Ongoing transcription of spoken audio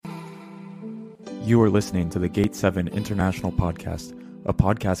You are listening to the Gate 7 International Podcast, a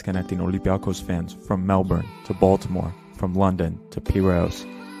podcast connecting Olympiacos fans from Melbourne to Baltimore, from London to Piraeus.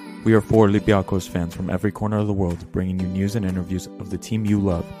 We are 4 Olympiacos fans from every corner of the world, bringing you news and interviews of the team you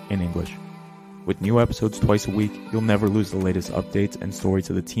love in English. With new episodes twice a week, you'll never lose the latest updates and stories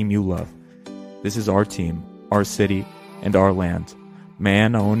of the team you love. This is our team, our city, and our land.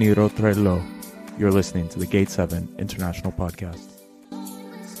 Man Aoniro Trello. You're listening to the Gate 7 International Podcast.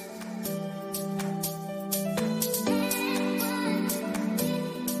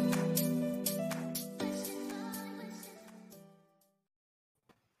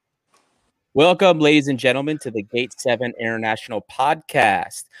 Welcome, ladies and gentlemen, to the Gate 7 International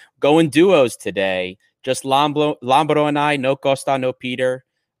Podcast. Going duos today. Just Lambro and I, no Costa, no Peter.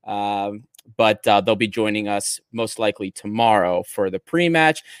 But they'll be joining us most likely tomorrow for the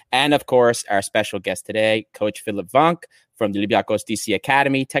pre-match. And, of course, our special guest today, Coach Philip Vank from the Olympiacos DC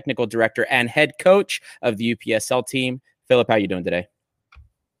Academy, Technical Director and Head Coach of the UPSL team. Philip, how are you doing today?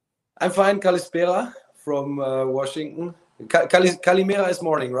 I'm fine. Kalispera from Washington. Kalimera is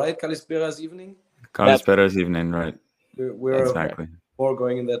morning, right? Kalispera is evening? Kalispera is evening, right. We're exactly. More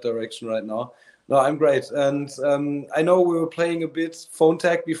going in that direction right now. No, I'm great. And I know we were playing a bit phone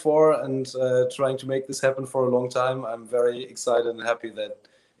tag before and trying to make this happen for a long time. I'm very excited and happy that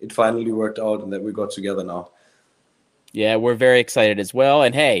it finally worked out and that we got together now. Yeah, we're very excited as well.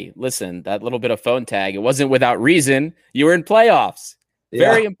 And hey, listen, that little bit of phone tag, it wasn't without reason. You were in playoffs.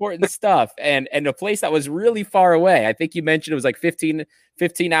 Very important stuff. And a place that was really far away. I think you mentioned it was like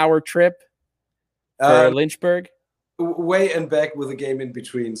 15-hour trip for Lynchburg. Way and back with a game in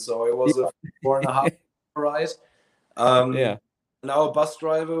between. So it was a 4.5 ride. And our bus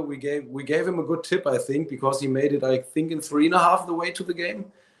driver, we gave him a good tip, I think, because he made it, I think, in 3.5 the way to the game.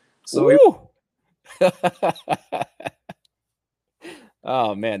 So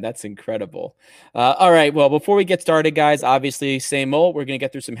Oh, man, that's incredible. All right. Well, before we get started, guys, obviously, same old. We're going to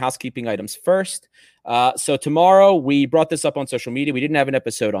get through some housekeeping items first. So tomorrow, we brought this up on social media. We didn't have an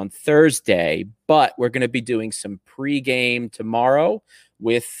episode on Thursday, but we're going to be doing some pregame tomorrow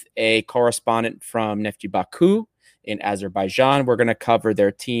with a correspondent from Neftchi Baku in Azerbaijan. We're going to cover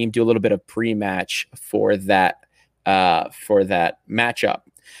their team, do a little bit of pre-match for that matchup.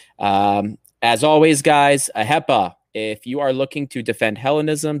 As always, guys, a HEPA. If you are looking to defend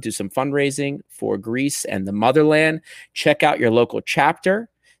Hellenism, do some fundraising for Greece and the motherland, check out your local chapter,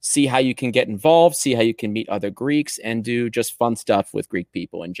 see how you can get involved, see how you can meet other Greeks, and do just fun stuff with Greek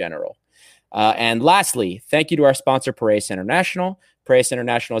people in general. And lastly, thank you to our sponsor, Piraeus International. Piraeus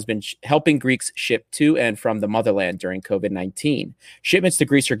International has been helping Greeks ship to and from the motherland during COVID-19. Shipments to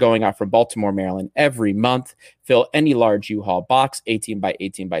Greece are going out from Baltimore, Maryland every month. Fill any large U-Haul box, 18 by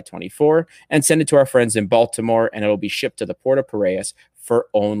 18 by 24, and send it to our friends in Baltimore, and it will be shipped to the Port of Piraeus for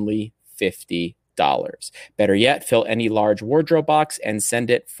only $50. Better yet, fill any large wardrobe box and send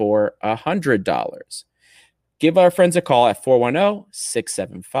it for $100. Give our friends a call at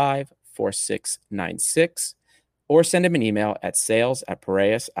 410-675-4696 or send them an email at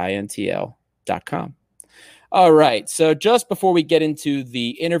sales@piraeusintl.com. All right. So just before we get into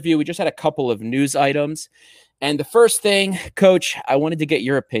the interview, we just had a couple of news items. And the first thing, Coach, I wanted to get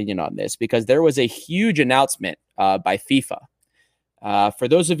your opinion on this because there was a huge announcement by FIFA. For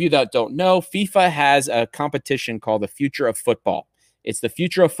those of you that don't know, FIFA has a competition called the Future of Football. It's the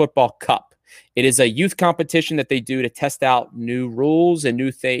Future of Football Cup. It is a youth competition that they do to test out new rules and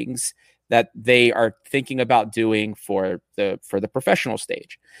new things that they are thinking about doing for the professional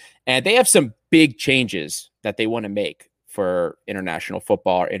stage. And they have some big changes that they want to make for international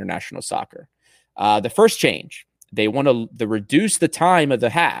football or international soccer. The first change, they want to reduce the time of the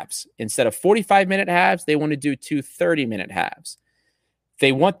halves. Instead of 45-minute halves, they want to do 2 30-minute halves.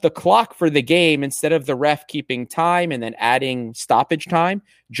 They want the clock for the game, instead of the ref keeping time and then adding stoppage time,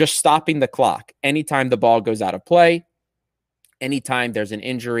 just stopping the clock anytime the ball goes out of play, anytime there's an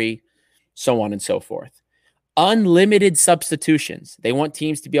injury, so on and so forth. Unlimited substitutions. They want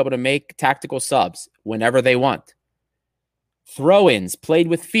teams to be able to make tactical subs whenever they want. Throw-ins played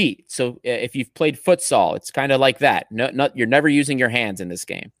with feet. So if you've played futsal, it's kind of like that. You're never using your hands in this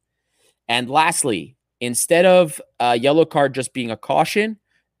game. And lastly, instead of a yellow card just being a caution,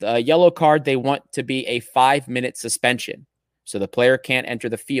 the yellow card, they want to be a 5-minute suspension. So the player can't enter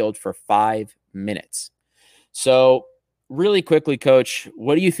the field for 5 minutes. So really quickly, Coach,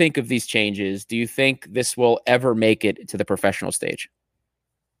 what do you think of these changes? Do you think this will ever make it to the professional stage?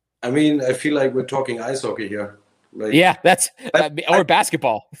 I mean, I feel like we're talking ice hockey here. Yeah, or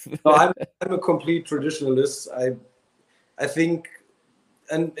basketball. No, I'm a complete traditionalist. I think,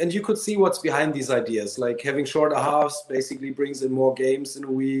 and you could see what's behind these ideas. Like having shorter halves basically brings in more games in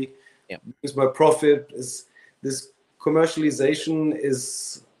a week. brings my profit. Is this commercialization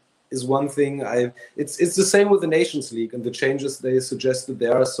is one thing. It's the same with the Nations League and the changes they suggested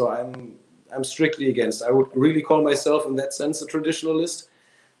there. So I'm strictly against. I would really call myself in that sense a traditionalist.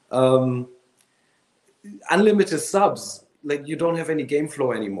 Unlimited subs, like you don't have any game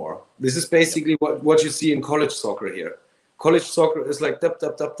flow anymore. This is basically what you see in college soccer here. College soccer is like tap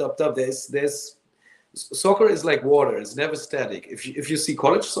tap tap tap tap. There's soccer is like water. It's never static. If you see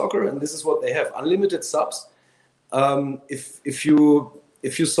college soccer, and this is what they have, unlimited subs. If you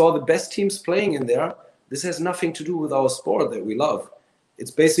saw the best teams playing in there, this has nothing to do with our sport that we love.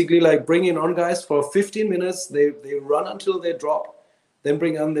 It's basically like bringing on guys for 15 minutes. They run until they drop. Then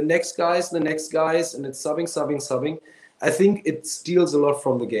bring on the next guys, and it's subbing. I think it steals a lot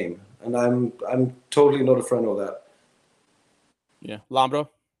from the game, and I'm totally not a friend of that. Yeah, Lambro.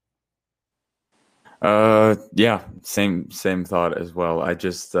 Yeah, same thought as well. I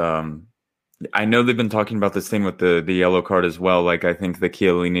just I know they've been talking about this thing with the yellow card as well. Like I think the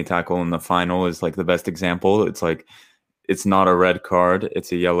Chiellini tackle in the final is like the best example. It's like it's not a red card,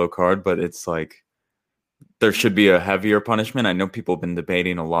 it's a yellow card, but it's like there should be a heavier punishment. I know people have been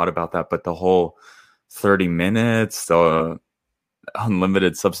debating a lot about that, but the whole 30 minutes,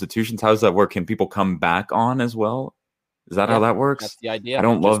 unlimited substitutions, how does that work? Can people come back on as well? Is that how that works? That's the idea. I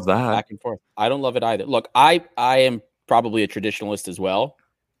don't love that. Back and forth. I don't love it either. Look, I am probably a traditionalist as well.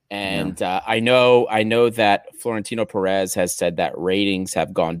 And I know that Florentino Perez has said that ratings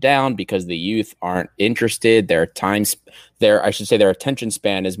have gone down because the youth aren't interested. Their attention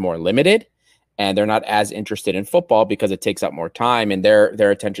span is more limited, and they're not as interested in football because it takes up more time, and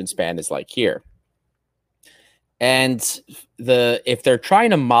their attention span is like here. And if they're trying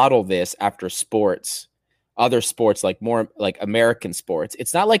to model this after sports, other sports, like more like American sports,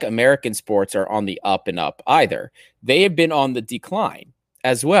 it's not like American sports are on the up and up either. They have been on the decline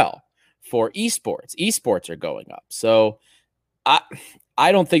as well for esports. Esports are going up. So I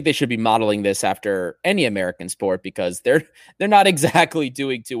don't think they should be modeling this after any American sport because they're not exactly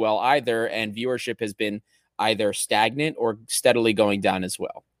doing too well either. And viewership has been either stagnant or steadily going down as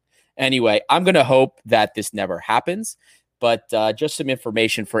well. Anyway, I'm going to hope that this never happens. But just some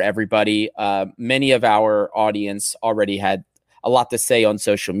information for everybody. Many of our audience already had a lot to say on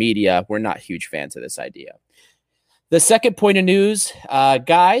social media. We're not huge fans of this idea. The second point of news,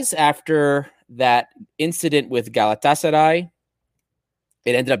 guys, after that incident with Galatasaray,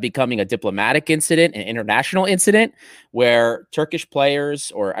 it ended up becoming a diplomatic incident, an international incident, where Turkish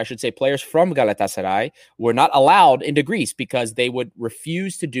players, or I should say players from Galatasaray, were not allowed into Greece because they would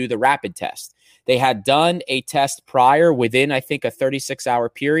refuse to do the rapid test. They had done a test prior within, I think, a 36-hour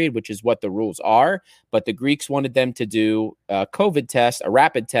period, which is what the rules are. But the Greeks wanted them to do a COVID test, a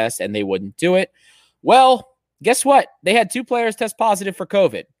rapid test, and they wouldn't do it. Well, guess what? They had 2 players test positive for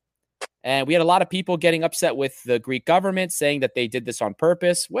COVID. And we had a lot of people getting upset with the Greek government saying that they did this on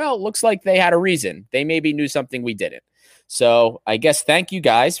purpose. Well, it looks like they had a reason. They maybe knew something we didn't. So I guess thank you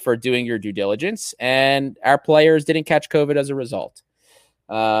guys for doing your due diligence. And our players didn't catch COVID as a result.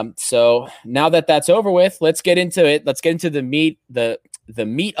 So now that that's over with, let's get into it. Let's get into the meat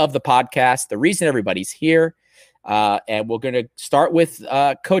of the podcast, the reason everybody's here. And we're going to start with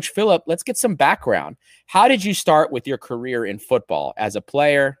Coach Philip. Let's get some background. How did you start with your career in football as a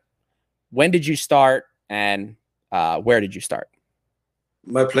player? When did you start, and where did you start?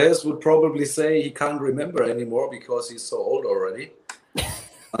 My players would probably say he can't remember anymore because he's so old already.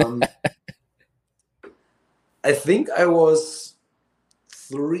 I think I was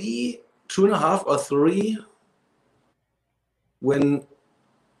 2.5 or 3 when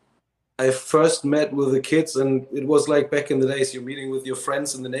I first met with the kids, and it was like back in the days, you're meeting with your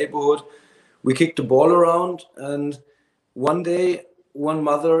friends in the neighborhood. We kicked the ball around, and one day, one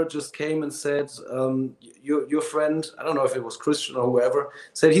mother just came and said, your friend, I don't know if it was Christian or whoever,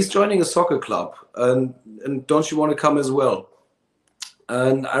 said he's joining a soccer club, and don't you want to come as well?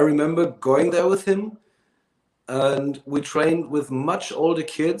 And I remember going there with him, and we trained with much older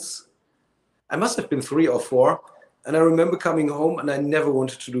kids. I must have been 3 or 4. And I remember coming home, and I never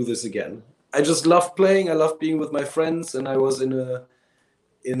wanted to do this again. I just loved playing. I loved being with my friends, and I was in a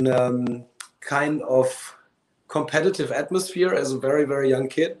kind of competitive atmosphere as a very, very young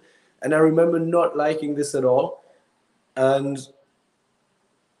kid. And I remember not liking this at all. And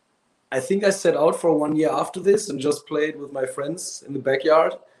I think I set out for 1 year after this and just played with my friends in the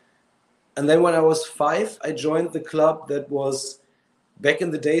backyard. And then when I was 5, I joined the club that was back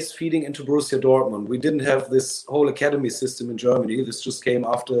in the days feeding into Borussia Dortmund. We didn't have this whole academy system in Germany. This just came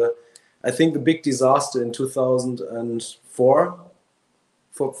after, I think, the big disaster in 2004.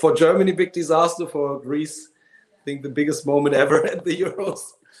 For Germany, big disaster. For Greece, I think the biggest moment ever at the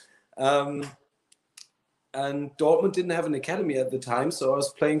Euros. And Dortmund didn't have an academy at the time, so I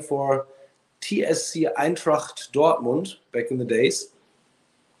was playing for TSC Eintracht Dortmund back in the days,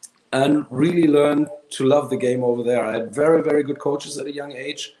 and really learned to love the game over there. I had very, very good coaches at a young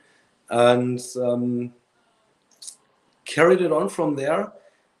age, and carried it on from there.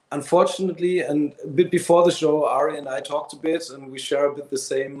 Unfortunately, and a bit before the show, Ari and I talked a bit, and we share a bit the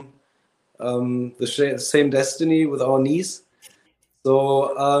same destiny with our knees.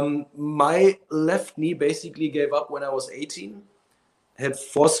 So my left knee basically gave up when I was 18. Had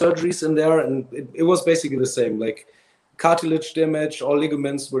 4 surgeries in there, and it was basically the same. Like cartilage damage, all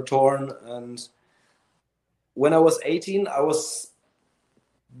ligaments were torn. And when I was 18, I was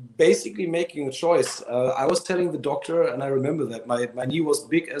basically making a choice. I was telling the doctor, and I remember that my knee was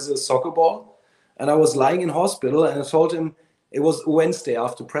big as a soccer ball, and I was lying in hospital, and I told him it was Wednesday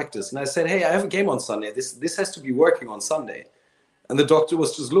after practice. And I said, hey, I have a game on Sunday. This has to be working on Sunday. And the doctor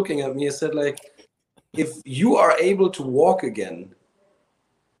was just looking at me and said, like, if you are able to walk again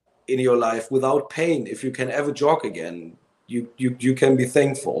in your life without pain, if you can ever jog again, you can be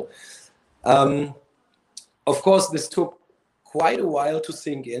thankful. Of course, this took quite a while to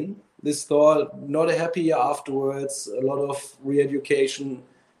sink in. This thought, not a happy year afterwards, a lot of re-education,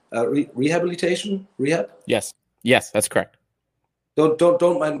 rehabilitation, rehab? Yes, that's correct.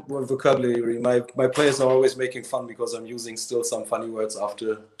 Don't mind vocabulary. My players are always making fun because I'm using still some funny words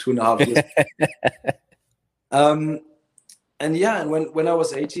after 2.5 years. And when I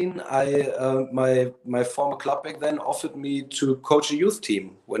was 18, my former club back then offered me to coach a youth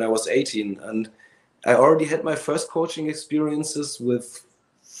team when I was 18, and I already had my first coaching experiences with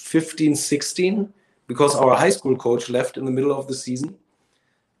 15, 16 because our high school coach left in the middle of the season,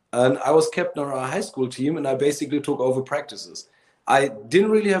 and I was kept on our high school team, and I basically took over practices. I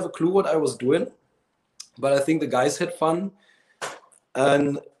didn't really have a clue what I was doing, but I think the guys had fun.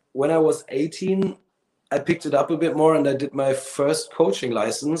 And when I was 18, I picked it up a bit more, and I did my first coaching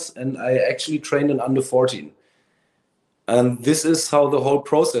license, and I actually trained an under 14. And this is how the whole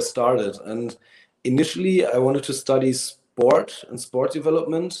process started. And initially, I wanted to study sport and sport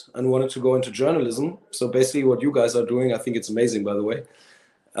development and wanted to go into journalism. So basically what you guys are doing, I think it's amazing, by the way.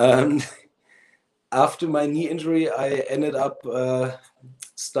 After my knee injury, I ended up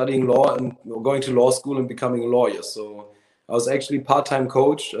studying law and going to law school and becoming a lawyer. So I was actually part-time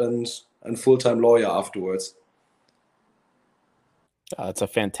coach and full-time lawyer afterwards. It's a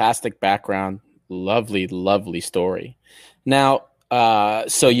fantastic background. Lovely, lovely story. Now,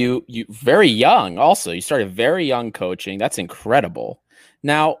 so you very young also. You started very young coaching. That's incredible.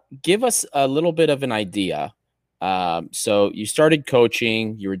 Now, give us a little bit of an idea. So you started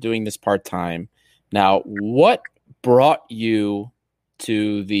coaching. You were doing this part-time. Now, what brought you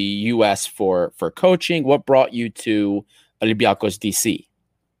to the U.S. for coaching? What brought you to Olympiacos DC?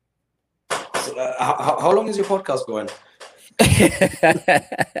 So, how long is your podcast going?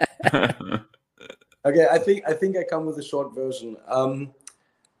 Okay, I think I come with a short version.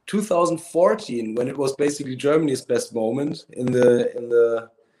 2014, when it was basically Germany's best moment in the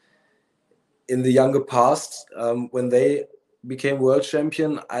younger past, when they became world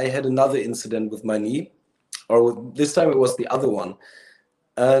champion, I had another incident with my knee, or this time it was the other one.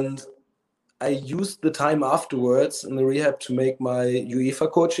 And I used the time afterwards in the rehab to make my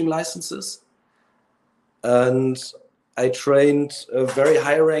UEFA coaching licenses. And I trained a very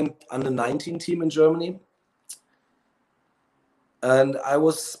high-ranked under-19 team in Germany. And I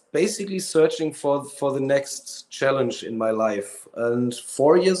was basically searching for the next challenge in my life. And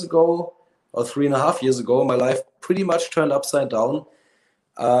 4 years ago, or 3.5 years ago, my life pretty much turned upside down.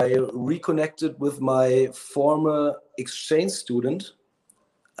 I reconnected with my former exchange student,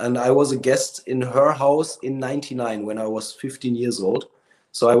 and I was a guest in her house in '99 when I was 15 years old.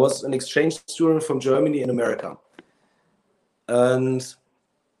 So I was an exchange student from Germany in America. And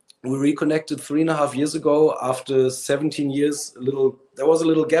we reconnected 3.5 years ago after 17 years. There was a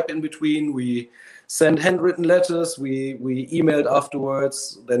little gap in between. We sent handwritten letters, we emailed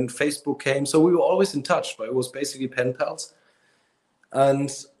afterwards, then Facebook came. So we were always in touch, but it was basically pen pals. And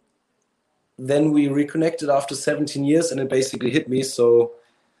then we reconnected after 17 years, and it basically hit me. So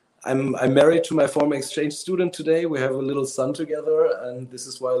I'm married to my former exchange student today. We have a little son together, and this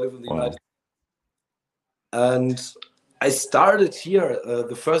is why I live in the United States. And I started here.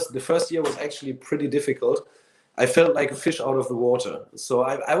 The first year was actually pretty difficult. I felt like a fish out of the water. So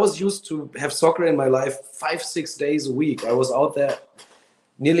I was used to have soccer in my life 5-6 days a week. I was out there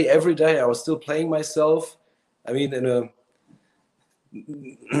nearly every day. I was still playing myself. I mean, in a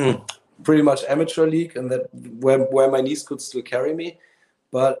pretty much amateur league, and that where my knees could still carry me.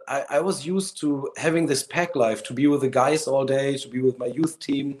 But I was used to having this pack life, to be with the guys all day, to be with my youth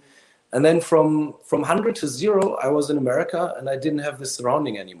team. And then from 100 to 0, I was in America and I didn't have this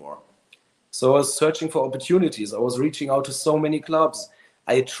surrounding anymore. So I was searching for opportunities. I was reaching out to so many clubs.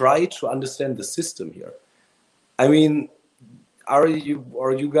 I tried to understand the system here. I mean,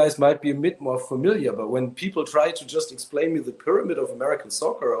 you guys might be a bit more familiar, but when people try to just explain me the pyramid of American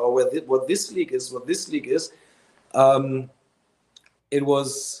soccer or what this league is, it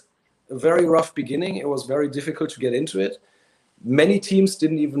was a very rough beginning. It was very difficult to get into it. Many teams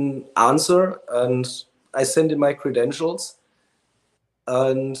didn't even answer, and I sent in my credentials.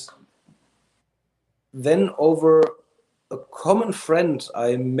 And then over a common friend,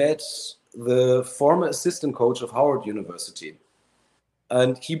 I met the former assistant coach of Howard University.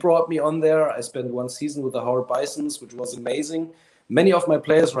 And he brought me on there. I spent one season with the Howard Bisons, which was amazing. Many of my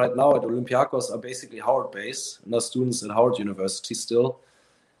players right now at Olympiacos are basically Howard-based and are students at Howard University still.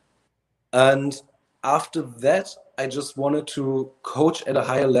 And after that, I just wanted to coach at a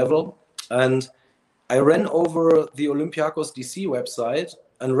higher level. And I ran over the Olympiacos DC website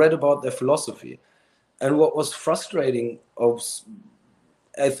and read about their philosophy. And what was frustrating,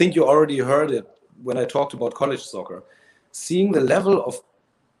 I think you already heard it when I talked about college soccer, seeing the level of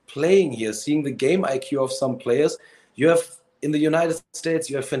playing here, seeing the game IQ of some players. You have, in the United States,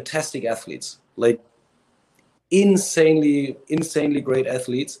 you have fantastic athletes, like insanely great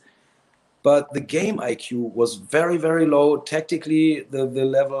athletes. But the game IQ was very, very low. Tactically, the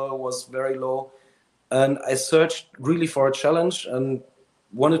level was very low. And I searched really for a challenge and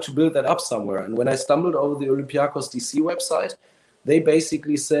wanted to build that up somewhere. And when I stumbled over the Olympiacos DC website, they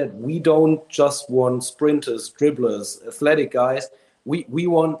basically said, we don't just want sprinters, dribblers, athletic guys. We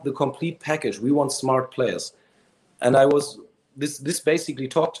want the complete package. We want smart players. And this basically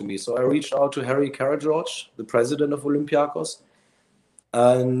talked to me. So I reached out to Harry Karageorge, the president of Olympiacos.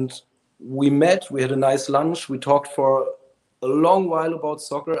 And we met, we had a nice lunch. We talked for a long while about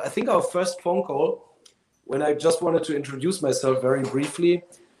soccer. I think our first phone call, when I just wanted to introduce myself very briefly,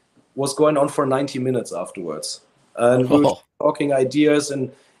 was going on for 90 minutes afterwards. And we were talking ideas,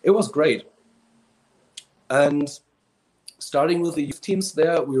 and it was great. And starting with the youth teams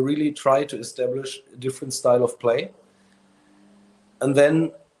there, we really tried to establish a different style of play. And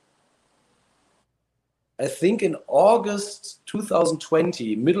then I think in August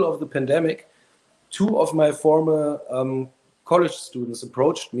 2020, middle of the pandemic, 2 of my former college students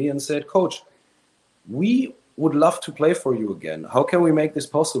approached me and said, Coach, we would love to play for you again. How can we make this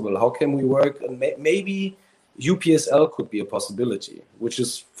possible? How can we work? And maybe UPSL could be a possibility, which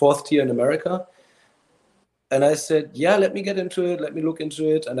is 4th tier in America. And I said, yeah, let me get into it. Let me look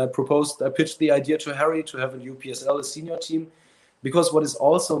into it. And I pitched the idea to Harry to have a UPSL, a senior team, because what is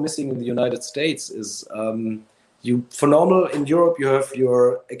also missing in the United States is for normal in Europe, you have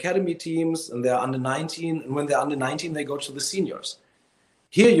your academy teams and they're under 19. And when they're under 19, they go to the seniors.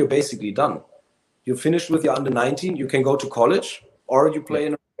 Here, you're basically done. You finished with your under 19, you can go to college or you play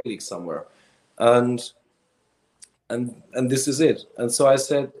in a league somewhere. And this is it. And so I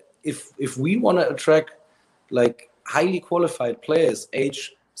said, if we want to attract like highly qualified players,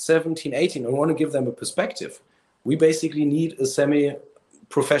 age 17, 18, and want to give them a perspective, we basically need a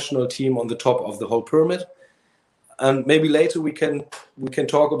semi-professional team on the top of the whole pyramid. And maybe later we can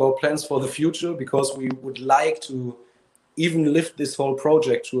talk about plans for the future, because we would like to even lift this whole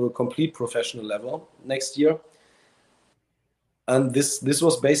project to a complete professional level next year. And this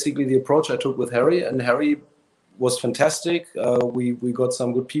was basically the approach I took with Harry, and Harry was fantastic. We got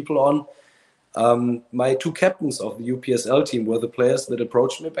some good people on. My 2 captains of the UPSL team were the players that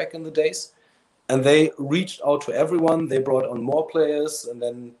approached me back in the days, and they reached out to everyone. They brought on more players, and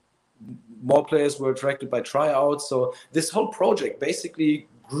then more players were attracted by tryouts. So this whole project basically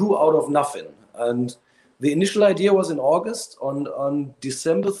grew out of nothing. And the initial idea was in August. On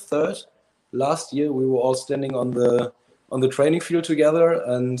December 3rd last year, we were all standing on the training field together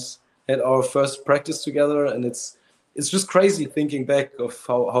and had our first practice together. And it's just crazy thinking back of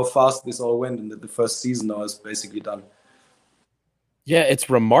how fast this all went, and that the first season now is basically done. Yeah, it's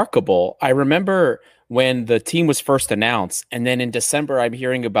remarkable. I remember when the team was first announced, and then in December, I'm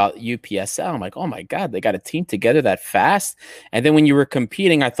hearing about UPSL. I'm like, oh my God, they got a team together that fast. And then when you were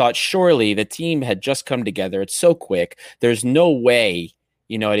competing, I thought, surely the team had just come together. It's so quick. There's no way,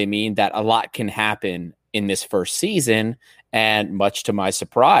 you know what I mean, that a lot can happen in this first season. And much to my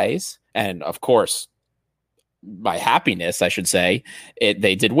surprise, and of course, my happiness, I should say,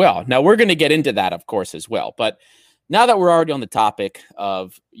 they did well. Now, we're going to get into that, of course, as well. But now that we're already on the topic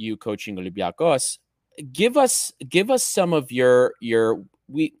of you coaching Olympiacos, give us some of your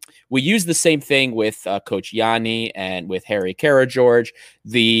we use the same thing with Coach Yanni and with Harry Karageorge,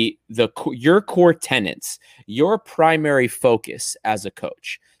 your core tenets, your primary focus as a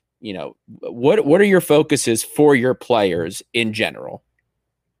coach. what are your focuses for your players in general?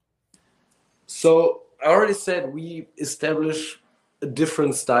 So I already said we establish a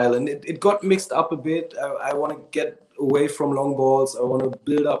different style, and it got mixed up a bit. I want to get away from long balls. I want to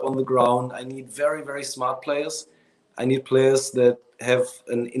build up on the ground. I need very, very smart players. I need players that have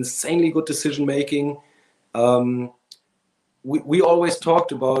an insanely good decision making. We always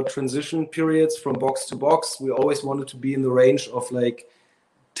talked about transition periods from box to box. We always wanted to be in the range of like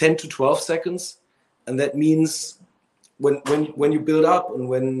 10 to 12 seconds. And that means when you build up and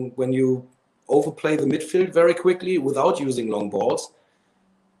when you overplay the midfield very quickly without using long balls,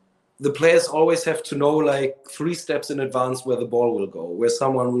 the players always have to know like 3 steps in advance where the ball will go, where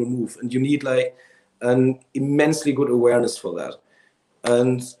someone will move. And you need like an immensely good awareness for that.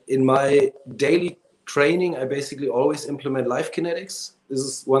 And in my daily training, I basically always implement life kinetics. This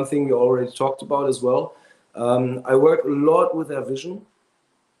is one thing we already talked about as well. I work a lot with their vision,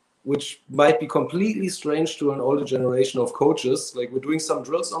 which might be completely strange to an older generation of coaches. Like we're doing some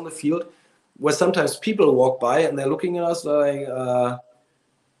drills on the field where sometimes people walk by and they're looking at us like,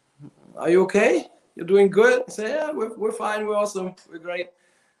 are you okay? You're doing good? I say, yeah, we're fine. We're awesome. We're great.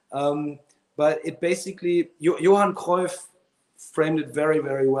 But it basically, Johan Cruyff framed it very,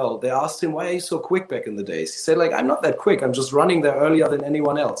 very well. They asked him, why are you so quick back in the days? He said, like, I'm not that quick. I'm just running there earlier than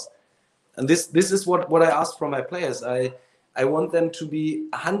anyone else. And this is what I asked from my players. I want them to be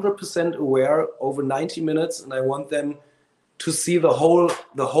 100% aware over 90 minutes, and I want them to see the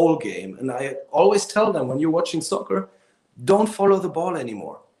whole game. And I always tell them, when you're watching soccer, don't follow the ball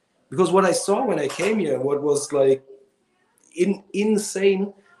anymore. Because what I saw when I came here, what was like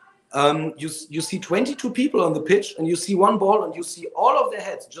insane, you see 22 people on the pitch and you see one ball and you see all of their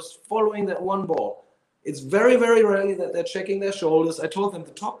heads just following that one ball. It's very, very rarely that they're checking their shoulders. I told them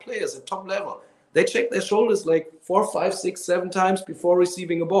the top players at top level, they check their shoulders like 4, 5, 6, 7 times before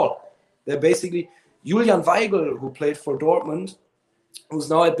receiving a ball. They're basically, Julian Weigl, who played for Dortmund, who's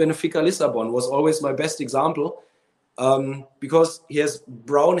now at Benfica Lissabon, was always my best example. Because he has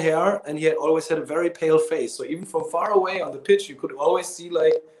brown hair and he had always had a very pale face. So even from far away on the pitch, you could always see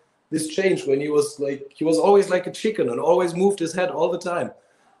like this change when he was always like a chicken and always moved his head all the time.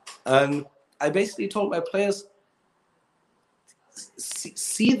 And I basically told my players,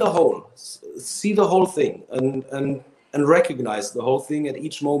 see the whole thing and recognize the whole thing at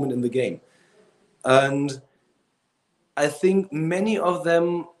each moment in the game. And I think many of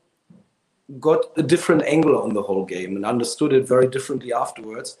them got a different angle on the whole game and understood it very differently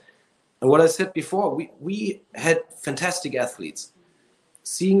afterwards. And what I said before, we had fantastic athletes.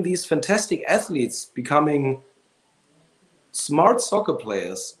 Seeing these fantastic athletes becoming smart soccer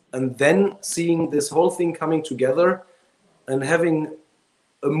players and then seeing this whole thing coming together and having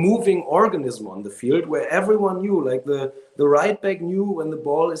a moving organism on the field where everyone knew, like the right back knew when the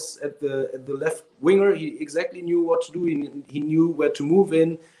ball is at the left winger, he exactly knew what to do. He knew where to move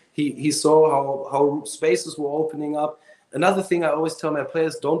in. He saw how spaces were opening up. Another thing I always tell my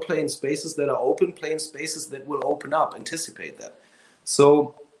players, don't play in spaces that are open, play in spaces that will open up, anticipate that.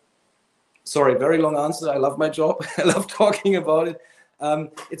 So, sorry, very long answer. I love my job. I love talking about it.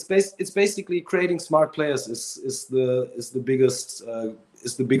 It's basically creating smart players is the biggest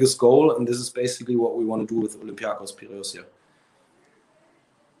goal, and this is basically what we want to do with Olympiacos Piraeus here.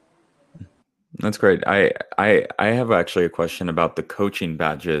 That's great. I have actually a question about the coaching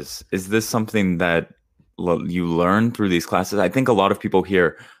badges. Is this something that you learn through these classes? I think a lot of people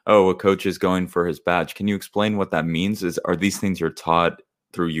hear, oh, a coach is going for his badge. Can you explain what that means? Are these things you're taught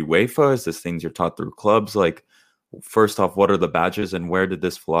through UEFA? Is this things you're taught through clubs? Like, first off, what are the badges and where did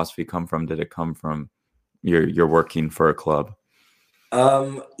this philosophy come from? Did it come from you're working for a club?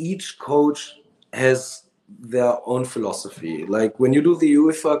 Each coach has their own philosophy. Like when you do the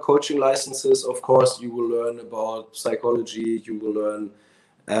UEFA coaching licenses, of course, you will learn about psychology. You will learn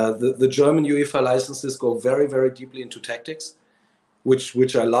the German UEFA licenses go very, very deeply into tactics,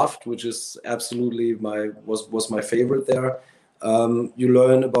 which I loved, which is absolutely was my favorite there. You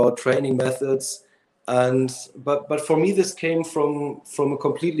learn about training methods, but for me this came from a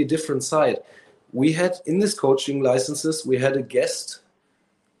completely different side. We had in this coaching licenses we had a guest.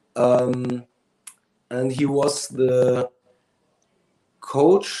 And he was the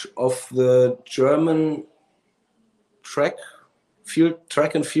coach of the German track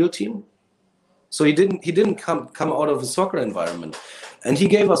and field team. So he didn't come out of a soccer environment. And he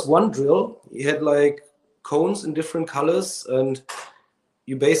gave us one drill. He had like cones in different colors, and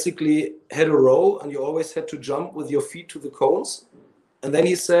you basically had a row and you always had to jump with your feet to the cones. And then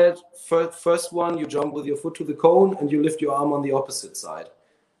he said, first one, you jump with your foot to the cone and you lift your arm on the opposite side.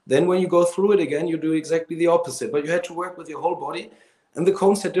 Then when you go through it again, you do exactly the opposite. But you had to work with your whole body. and the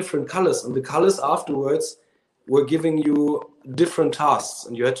cones had different colors, and the colors afterwards were giving you different tasks,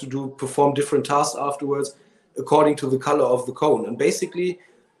 and you had to perform different tasks afterwards according to the color of the cone. And basically,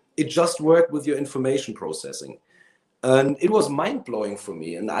 it just worked with your information processing. And it was mind-blowing for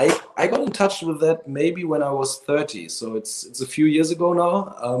me. And I got in touch with that maybe when I was 30. So it's a few years ago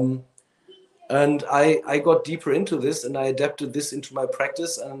now. And I got deeper into this, and I adapted this into my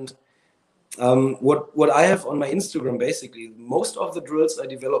practice. And what I have on my Instagram, basically, most of the drills I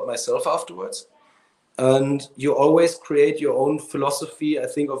developed myself afterwards. And you always create your own philosophy, I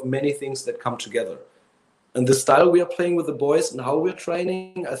think, of many things that come together. And the style we are playing with the boys and how we're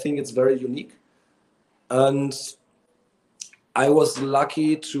training, I think it's very unique. And I was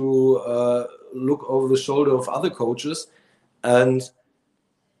lucky to look over the shoulder of other coaches, and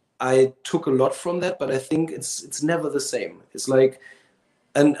I took a lot from that, but I think it's never the same. It's like,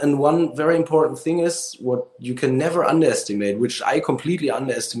 and one very important thing is what you can never underestimate, which I completely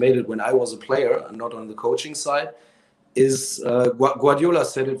underestimated when I was a player and not on the coaching side, is Guardiola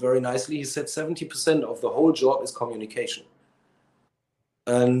said it very nicely. He said 70% of the whole job is communication.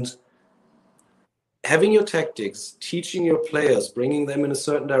 And having your tactics, teaching your players, bringing them in a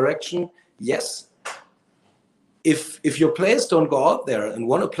certain direction, yes. If your players don't go out there and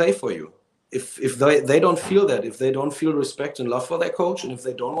want to play for you, if they don't feel that, if they don't feel respect and love for their coach, and if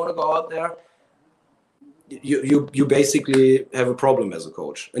they don't want to go out there, you basically have a problem as a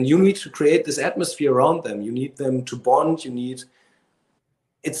coach. And you need to create this atmosphere around them. You need them to bond.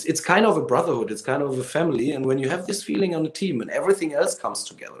 It's kind of a brotherhood. It's kind of a family. And when you have this feeling on the team and everything else comes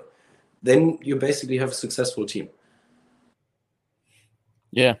together, then you basically have a successful team.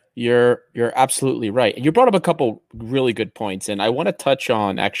 Yeah, you're absolutely right. You brought up a couple really good points, and I want to touch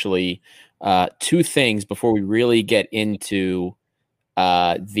on actually two things before we really get into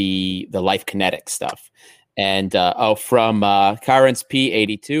the life kinetic stuff. And from Karens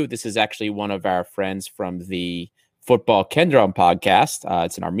P82, this is actually one of our friends from the Football Kendron podcast.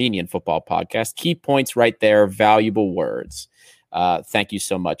 It's an Armenian football podcast. Key points right there, valuable words. Thank you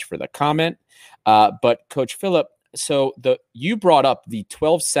so much for the comment. But Coach Philipp, so you brought up the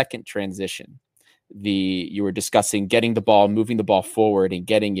 12-second transition. You were discussing getting the ball, moving the ball forward, and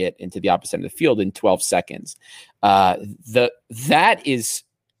getting it into the opposite end of the field in 12 seconds. That is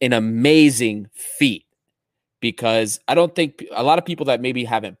an amazing feat, because I don't think a lot of people that maybe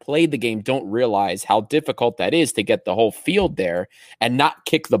haven't played the game don't realize how difficult that is to get the whole field there and not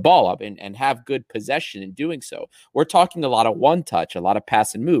kick the ball up and have good possession in doing so. We're talking a lot of one touch, a lot of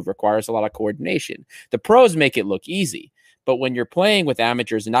pass and move, requires a lot of coordination. The pros make it look easy, but when you're playing with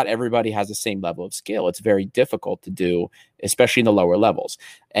amateurs and not everybody has the same level of skill, it's very difficult to do, especially in the lower levels.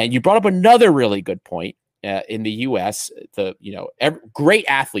 And you brought up another really good point. In the U.S., great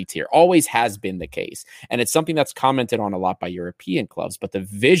athletes here, always has been the case. And it's something that's commented on a lot by European clubs, but the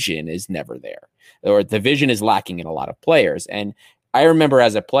vision is never there, or the vision is lacking in a lot of players. And I remember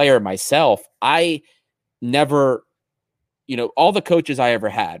as a player myself, I never, all the coaches I ever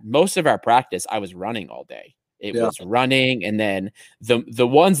had, most of our practice, I was running all day. It was running. And then the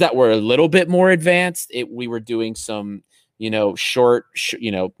ones that were a little bit more advanced, we were doing some,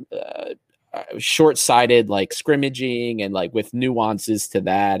 short-sighted like scrimmaging and like with nuances to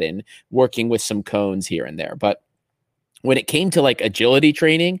that and working with some cones here and there. But when it came to like agility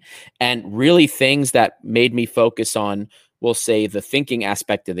training and really things that made me focus on, we'll say, the thinking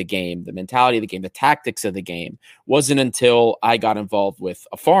aspect of the game, the mentality of the game, the tactics of the game, wasn't until I got involved with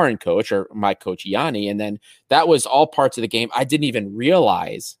a foreign coach, or my coach Yanni. And then that was all parts of the game I didn't even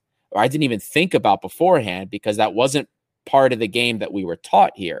realize, or I didn't even think about beforehand, because that wasn't part of the game that we were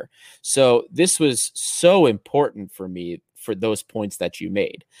taught here. So this was so important for me, for those points that you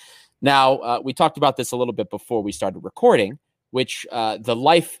made. Now, we talked about this a little bit before we started recording, which the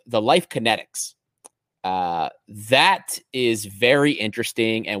life kinetics. That is very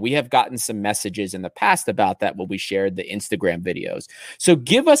interesting, and we have gotten some messages in the past about that when we shared the Instagram videos. So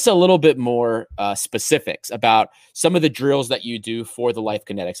give us a little bit more specifics about some of the drills that you do for the life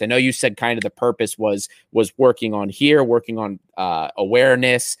kinetics. I know you said kind of the purpose was working on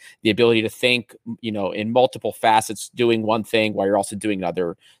awareness, the ability to think, in multiple facets, doing one thing while you're also doing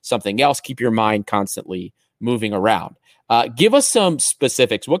something else, keep your mind constantly moving around. Give us some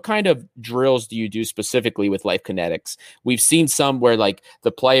specifics. What kind of drills do you do specifically with life kinetics? We've seen some where like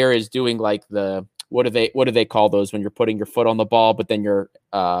the player is doing like what do they call those when you're putting your foot on the ball, but then you're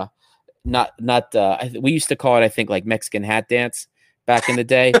we used to call it, I think, like Mexican hat dance back in the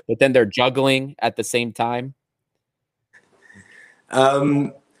day, but then they're juggling at the same time.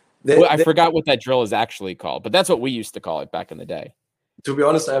 I forgot what that drill is actually called, but that's what we used to call it back in the day. To be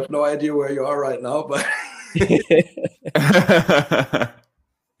honest, I have no idea where you are right now, but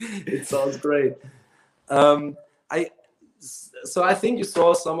It sounds great. So I think you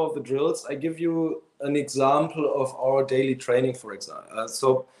saw some of the drills. I give you an example of our daily training, for example.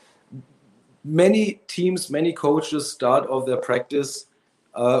 So many teams, many coaches start off their practice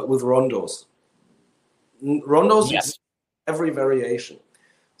with rondos. Rondos, yes. Every variation.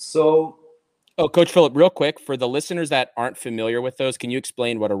 So, Coach Philip, real quick, for the listeners that aren't familiar with those, can you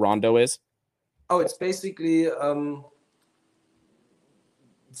explain what a rondo is? It's basically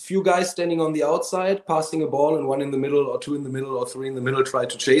few guys standing on the outside, passing a ball, and one in the middle, or two in the middle, or three in the middle try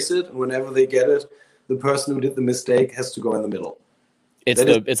to chase it. And whenever they get it, the person who did the mistake has to go in the middle.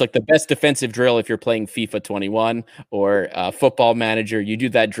 It's like the best defensive drill if you're playing FIFA 21 or Football Manager. You do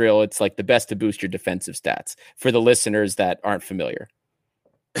that drill. It's like the best to boost your defensive stats for the listeners that aren't familiar.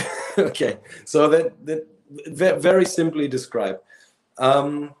 Okay, so that very simply described.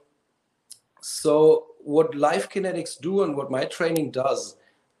 So what Life Kinetics do and what my training does,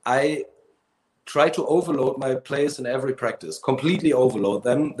 I try to overload my players in every practice, completely overload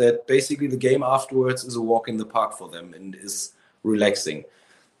them, that basically the game afterwards is a walk in the park for them and is relaxing.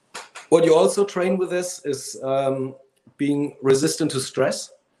 What you also train with this is being resistant to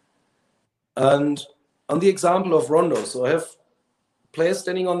stress. And on the example of rondo, so I have players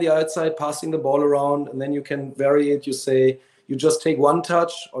standing on the outside, passing the ball around, and then you can vary it. You say you just take one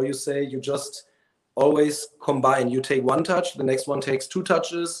touch, or you say you just always combine. You take one touch, the next one takes two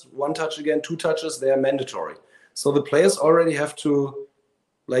touches, one touch again, two touches. They are mandatory. So the players already have to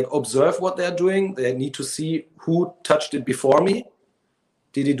observe what they're doing. They need to see who touched it before me.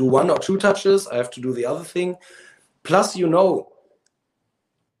 Did he do one or two touches? I have to do the other thing. Plus,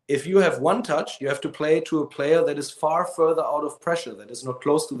 if you have one touch, you have to play to a player that is far further out of pressure, that is not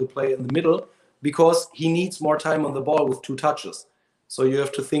close to the player in the middle, because he needs more time on the ball with two touches. So you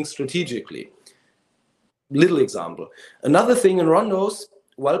have to think strategically. Little example. Another thing in rondos,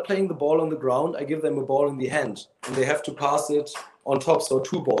 while playing the ball on the ground, I give them a ball in the hand, and they have to pass it on top, so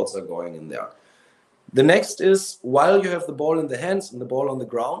two balls are going in there. The next is, while you have the ball in the hands and the ball on the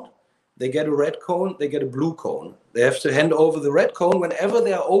ground, they get a red cone, they get a blue cone. They have to hand over the red cone whenever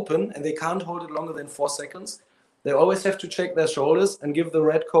they are open, and they can't hold it longer than 4 seconds. They always have to check their shoulders and give the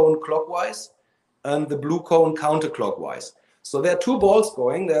red cone clockwise and the blue cone counterclockwise. So there are two balls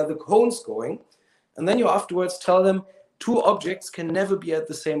going, there are the cones going, and then you afterwards tell them 2 objects can never be at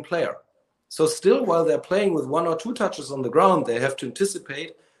the same player. So still, while they're playing with 1 or 2 touches on the ground, they have to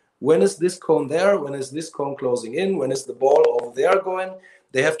anticipate, when is this cone there? When is this cone closing in? When is the ball over there going?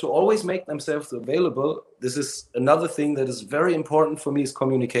 They have to always make themselves available. This is another thing that is very important for me, is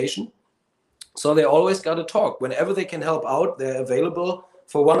communication. So they always got to talk. Whenever they can help out, they're available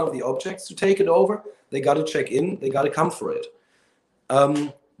for one of the objects to take it over. They got to check in. They got to come for it.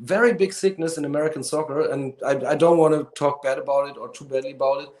 Very big sickness in American soccer, and I don't want to talk bad about it or too badly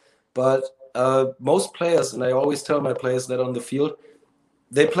about it, but most players, and I always tell my players that on the field,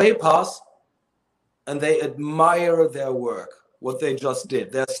 they play a pass and they admire their work, what they just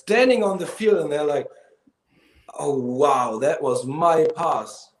did. They're standing on the field and they're like, oh, wow, that was my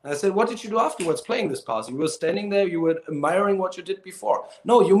pass. And I said, what did you do afterwards playing this pass? You were standing there, you were admiring what you did before.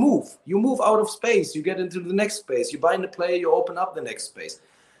 No, you move. You move out of space. You get into the next space. You bind the player, you open up the next space.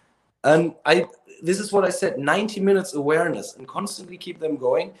 And this is what I said, 90 minutes awareness, and constantly keep them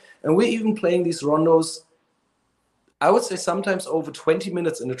going. And we're even playing these rondos, I would say sometimes over 20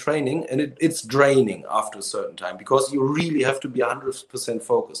 minutes in a training, and it's draining after a certain time, because you really have to be 100%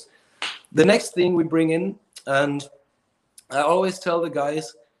 focused. The next thing we bring in, and I always tell the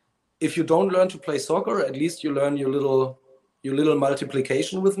guys, if you don't learn to play soccer, at least you learn your little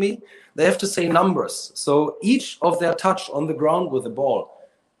multiplication with me. They have to say numbers. So each of their touch on the ground with the ball,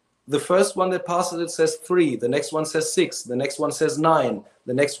 the first one that passes it says 3, the next one says 6, the next one says 9,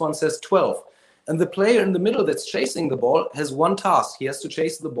 the next one says 12. And the player in the middle that's chasing the ball has one task. He has to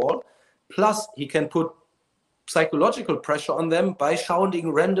chase the ball, plus he can put psychological pressure on them by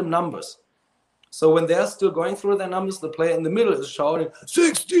shouting random numbers. So when they're still going through their numbers, the player in the middle is shouting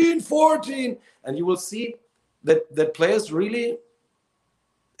 16, 14. And you will see that players really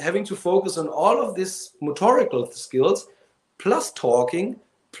having to focus on all of these motorical skills, plus talking,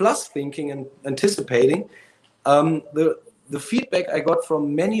 plus thinking and anticipating. The feedback I got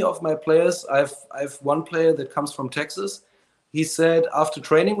from many of my players, I've one player that comes from Texas. He said, after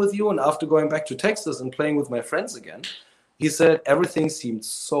training with you and after going back to Texas and playing with my friends again, he said everything seemed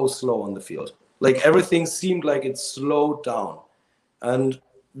so slow on the field. Like everything seemed like it slowed down. And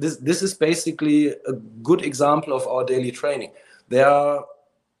this is basically a good example of our daily training. There are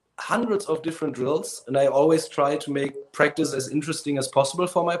hundreds of different drills, and I always try to make practice as interesting as possible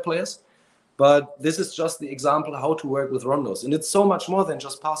for my players. But this is just the example how to work with rondos. And it's so much more than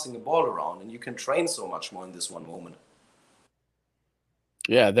just passing a ball around. And you can train so much more in this one moment.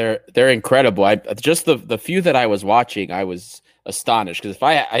 Yeah, they're incredible. I just the few that I was watching, I was astonished, because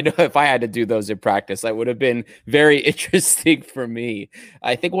I know if I had to do those in practice, that would have been very interesting for me.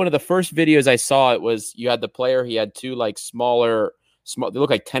 I think one of the first videos I saw, it was you had the player, he had two like small, they look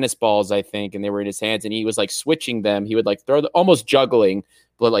like tennis balls, I think, and they were in his hands, and he was like switching them. He would like throw almost juggling,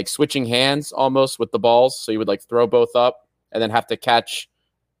 but like switching hands almost with the balls. So he would like throw both up and then have to catch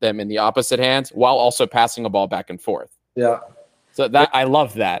them in the opposite hands while also passing a ball back and forth. Yeah. So that I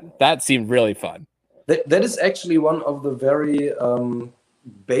love that. That seemed really fun. That is actually one of the very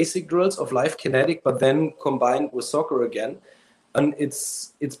basic drills of Life Kinetic, but then combined with soccer again. And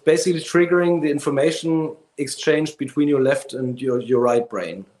it's basically triggering the information exchange between your left and your right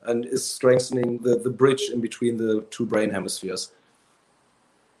brain, and is strengthening the bridge in between the two brain hemispheres.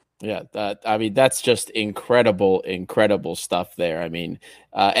 Yeah, that's just incredible stuff there. I mean,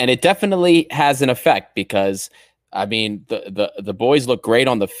 and it definitely has an effect, because I mean, the boys look great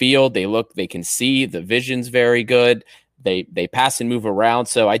on the field. They can see, the vision's very good. They pass and move around.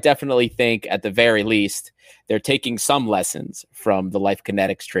 So I definitely think at the very least, they're taking some lessons from the Life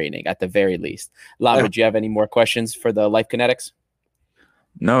Kinetics training at the very least. Lam, do you have any more questions for the Life Kinetics?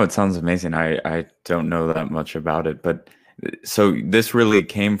 No, it sounds amazing. I don't know that much about it, but so this really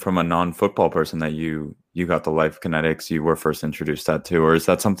came from a non-football person that you got the Life Kinetics, you were first introduced that to, or is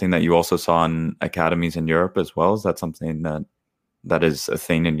that something that you also saw in academies in Europe as well? Is that something that is a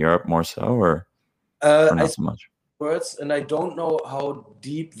thing in Europe more so, or not so much? Words, and I don't know how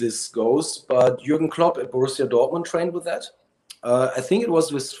deep this goes, but Jürgen Klopp at Borussia Dortmund trained with that. I think it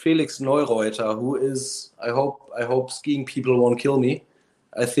was with Felix Neureuter, who is, I hope skiing people won't kill me.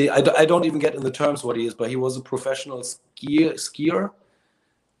 I don't even get in the terms what he is, but he was a professional skier.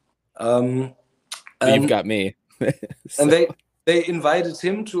 You've got me. So. And they invited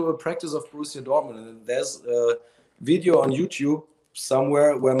him to a practice of Borussia Dortmund, and there's a video on YouTube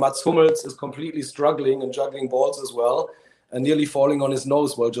somewhere where Mats Hummels is completely struggling and juggling balls as well, and nearly falling on his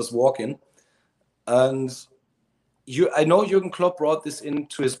nose while just walking. And I know Jürgen Klopp brought this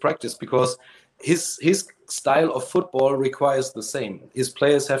into his practice, because his style of football requires the same. His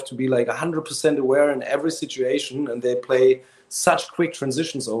players have to be like 100% aware in every situation, and they play such quick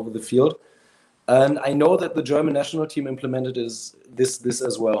transitions over the field. And I know that the German national team implemented this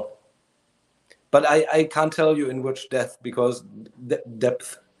as well. But I can't tell you in which depth, because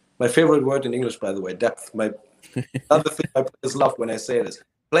depth, my favorite word in English, by the way, depth. Another thing my players love when I say this,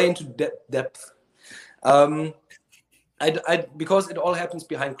 play into depth. Because it all happens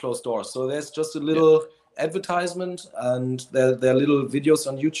behind closed doors. So there's just a little advertisement, and there are little videos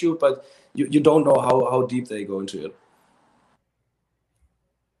on YouTube, but you don't know how deep they go into it.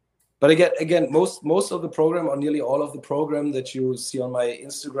 But again, most of the program, or nearly all of the program that you see on my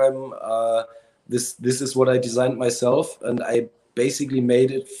Instagram, this is what I designed myself, and I basically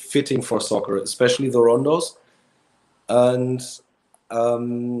made it fitting for soccer, especially the rondos. And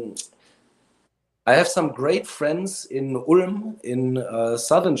I have some great friends in Ulm, in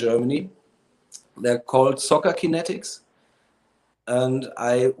southern Germany. They're called Soccer Kinetics. And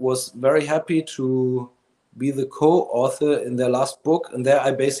I was very happy to be the co-author in their last book. And there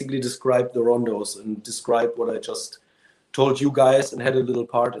I basically described the rondos and described what I just told you guys, and had a little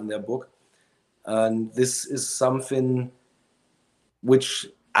part in their book. And this is something which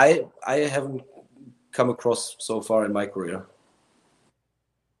I haven't come across so far in my career.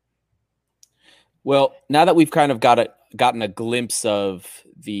 Well, now that we've kind of gotten a glimpse of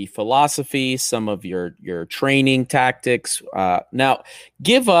the philosophy, some of your training tactics, now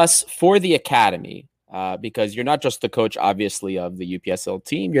give us, for the academy, because you're not just the coach, obviously, of the UPSL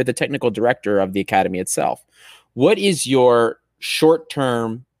team, you're the technical director of the academy itself. What is your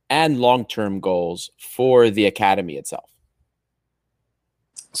short-term and long-term goals for the academy itself?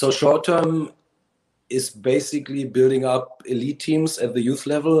 So short-term is basically building up elite teams at the youth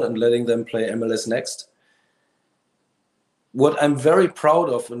level and letting them play MLS Next. What I'm very proud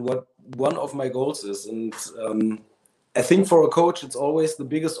of, and what one of my goals is, and I think for a coach, it's always the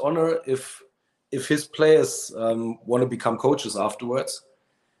biggest honor if his players want to become coaches afterwards.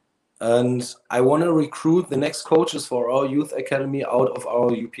 And I want to recruit the next coaches for our youth academy out of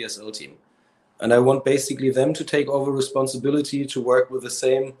our UPSL team. And I want basically them to take over responsibility to work with the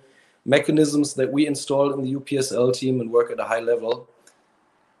same mechanisms that we installed in the UPSL team and work at a high level.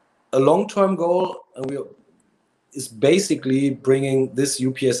 A long-term goal is basically bringing this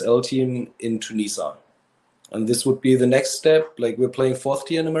UPSL team into NISA. And this would be the next step. Like, we're playing 4th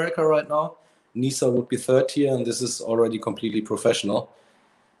tier in America right now. NISA would be 3rd tier, and this is already completely professional.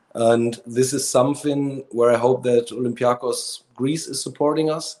 And this is something where I hope that Olympiacos Greece is supporting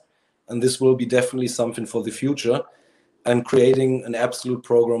us. And this will be definitely something for the future, and creating an absolute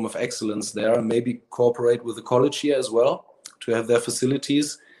program of excellence there, and maybe cooperate with the college here as well to have their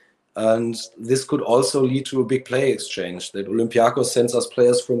facilities. And this could also lead to a big play exchange, that Olympiacos sends us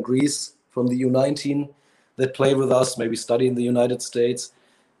players from Greece, from the U19 that play with us, maybe study in the United States.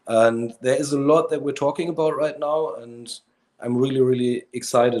 And there is a lot that we're talking about right now, and I'm really, really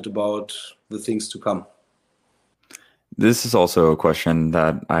excited about the things to come. This is also a question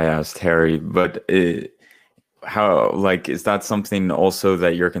that I asked Harry, but is that something also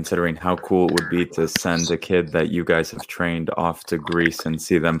that you're considering, how cool it would be to send a kid that you guys have trained off to Greece and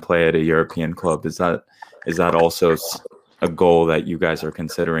see them play at a European club? Is that also a goal that you guys are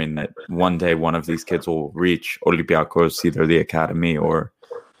considering, that one day one of these kids will reach Olympiacos, either the academy or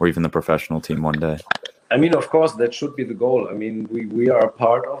even the professional team one day? I mean, of course, that should be the goal. I mean, we are a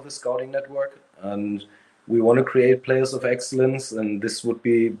part of the scouting network, and we want to create players of excellence, and this would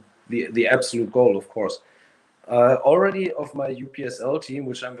be the absolute goal, of course. Already of my UPSL team,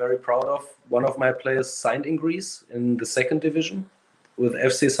 which I'm very proud of, one of my players signed in Greece in the second division with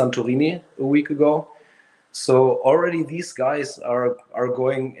FC Santorini a week ago. So already these guys are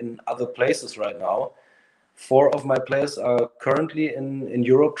going in other places right now. 4 of my players are currently in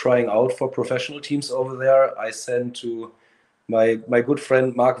Europe trying out for professional teams over there. I sent to my good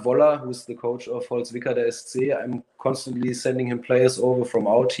friend Mark Woller, who's the coach of Holzwickede SC. I'm constantly sending him players over from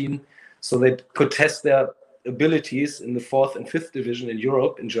our team so they could test their abilities in the 4th and 5th division in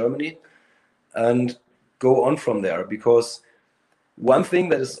Europe, in Germany, and go on from there. Because one thing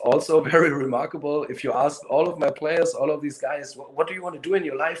that is also very remarkable, if you ask all of my players, all of these guys, what do you want to do in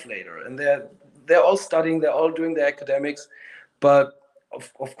your life later? And they're all studying, they're all doing their academics, but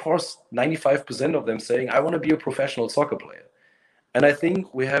of course 95% of them saying, I want to be a professional soccer player. And I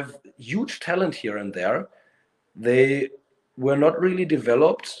think we have huge talent here and there. They were not really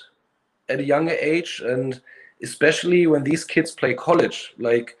developed at a younger age, and especially when these kids play college,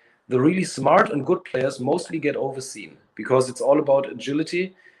 like the really smart and good players mostly get overseen because it's all about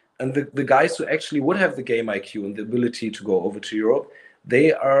agility, and the guys who actually would have the game IQ and the ability to go over to Europe,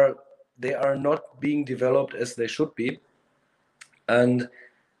 they are not being developed as they should be. And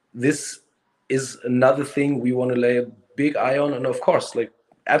this is another thing we want to lay a big eye on. And of course, like,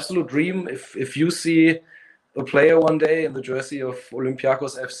 absolute dream, if you see a player one day in the jersey of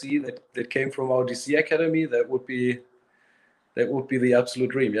Olympiacos FC that came from our DC academy, that would be the absolute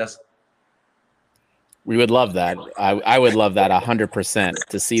dream. Yes, we would love that. I would love that 100%,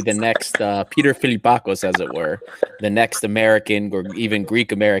 to see the next Peter Filipakos, as it were, the next American or even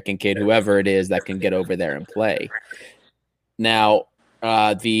Greek American kid, whoever it is, that can get over there and play. Now,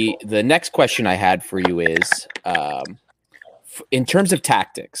 the next question I had for you is, in terms of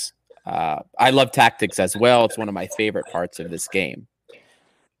tactics. I love tactics as well. It's one of my favorite parts of this game.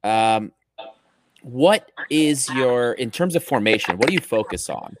 What is in terms of formation, what do you focus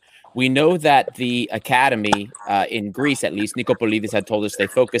on? We know that the academy in Greece, at least, Nikopolidis had told us they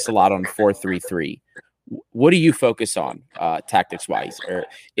focus a lot on 4-3-3. What do you focus on tactics-wise? Or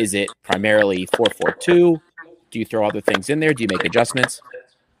is it primarily 4-4-2? Do you throw other things in there? Do you make adjustments?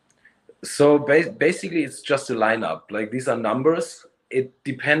 So basically, it's just a lineup. Like, these are numbers. It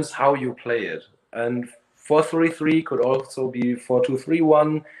depends how you play it. And 4-3-3 could also be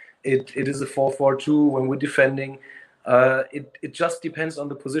 4-2-3-1. It is a 4-4-2 when we're defending. It just depends on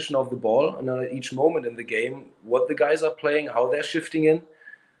the position of the ball and at each moment in the game, what the guys are playing, how they're shifting in.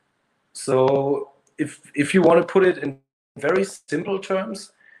 So if you want to put it in very simple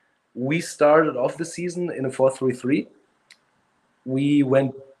terms, we started off the season in a 4-3-3. We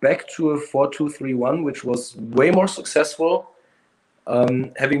went back to a 4-2-3-1, which was way more successful,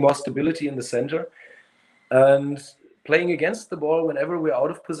 having more stability in the center. And playing against the ball, whenever we're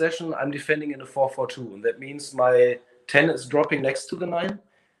out of possession, I'm defending in a 4-4-2. And that means my 10 is dropping next to the 9.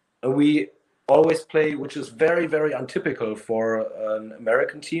 And we always play, which is very, very untypical for an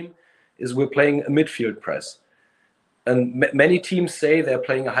American team, is we're playing a midfield press. And many teams say they're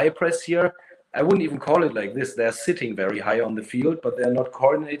playing a high press here. I wouldn't even call it like this. They're sitting very high on the field, but they're not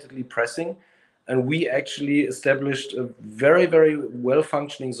coordinatedly pressing. And we actually established a very, very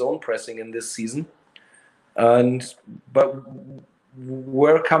well-functioning zone pressing in this season. But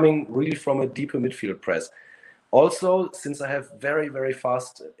we're coming really from a deeper midfield press. Also, since I have I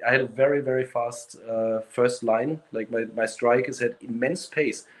had a very, very fast first line. Like my strikers had immense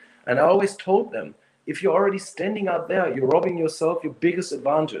pace. And I always told them, if you're already standing out there, you're robbing yourself your biggest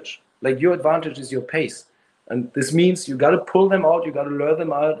advantage. Like, your advantage is your pace. And this means you got to pull them out, you got to lure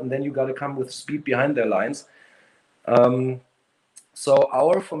them out, and then you got to come with speed behind their lines. So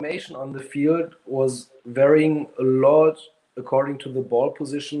our formation on the field was varying a lot according to the ball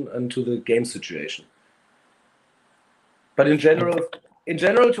position and to the game situation. But in general,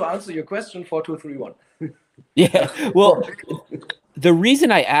 to answer your question, 4-2-3-1. Yeah, well, the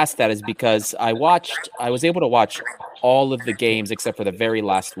reason I asked that is because I was able to watch all of the games except for the very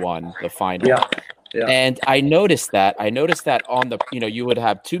last one, the final. Yeah. Yeah. And I noticed that on the, you would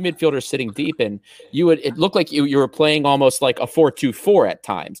have two midfielders sitting deep, and it looked like you were playing almost like a 4-2-4 at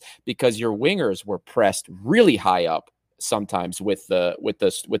times, because your wingers were pressed really high up sometimes with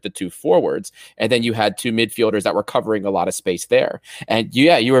the two forwards, and then you had two midfielders that were covering a lot of space there. And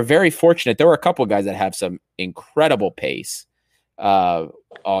yeah, you were very fortunate. There were a couple of guys that have some incredible pace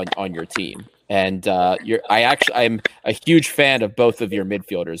on your team. And I'm a huge fan of both of your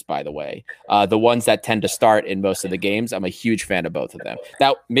midfielders, by the way. The ones that tend to start in most of the games, I'm a huge fan of both of them.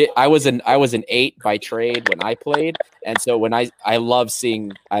 I was an 8 by trade when I played, and so when I love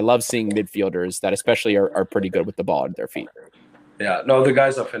seeing midfielders that especially are pretty good with the ball at their feet. Yeah, no, the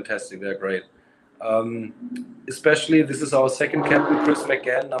guys are fantastic. They're great. Especially, this is our second captain, Chris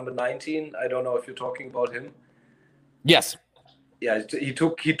McGann, number 19. I don't know if you're talking about him. Yes. Yeah, he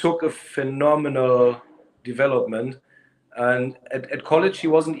took a phenomenal development, and at college he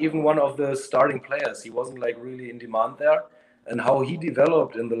wasn't even one of the starting players. He wasn't like really in demand there, and how he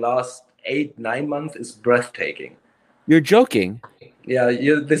developed in the last 8-9 months is breathtaking. You're joking. Yeah,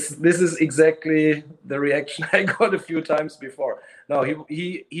 this is exactly the reaction I got a few times before. No,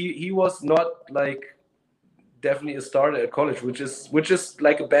 he was not like definitely a starter at college, which is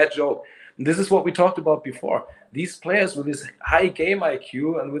like a bad joke. And this is what we talked about before. These players with this high game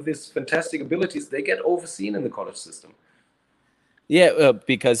IQ and with these fantastic abilities, they get overseen in the college system. Yeah,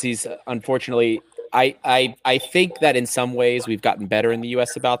 because he's unfortunately, I think that in some ways we've gotten better in the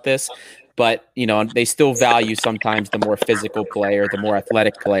U.S. about this, but they still value sometimes the more physical player, the more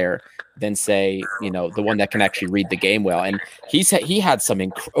athletic player than say the one that can actually read the game well. And he had some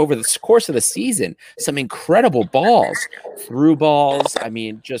over the course of the season, some incredible through balls. I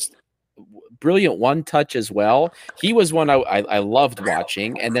mean, just brilliant one touch as well. He was one I loved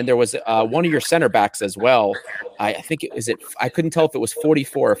watching. And then there was one of your center backs as well. I think I couldn't tell if it was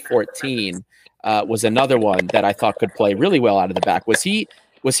 44 or 14 was another one that I thought could play really well out of the back. Was he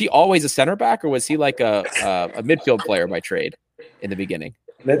always a center back, or was he like a midfield player by trade in the beginning?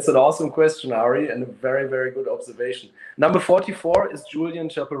 That's an awesome question, Ari, and a very, very good observation. Number 44 is Julian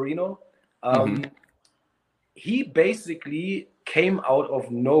Chaparino. He basically came out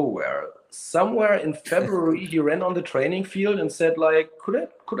of nowhere. Somewhere in February, he ran on the training field and said, like, could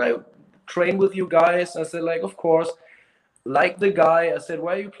I train with you guys? I said, like, of course. Like the guy, I said,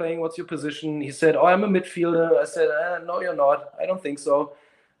 where are you playing? What's your position? He said, oh, I'm a midfielder. I said, no, you're not. I don't think so.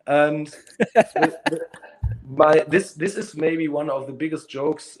 And this is maybe one of the biggest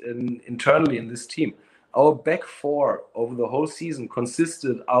jokes internally in this team. Our back four over the whole season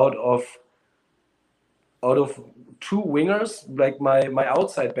consisted out of two wingers. Like my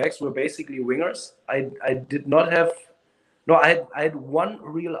outside backs were basically wingers. I did not have I had one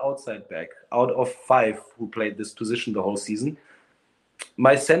real outside back out of 5 who played this position the whole season.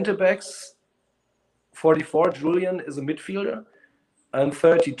 My center backs, 44 Julian is a midfielder, and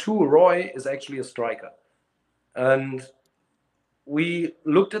 32 Roy is actually a striker. And we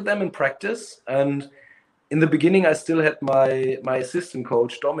looked at them in practice, and in the beginning I still had my assistant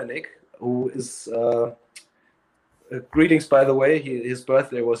coach Dominic, who is greetings, by the way. His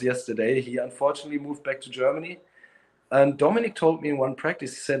birthday was yesterday. He unfortunately moved back to Germany. And Dominic told me in one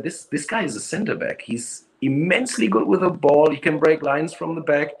practice, he said, this guy is a center back. He's immensely good with the ball. He can break lines from the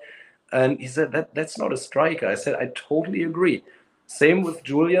back. And he said, that's not a striker. I said, I totally agree. Same with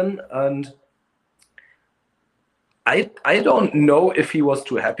Julian. And I don't know if he was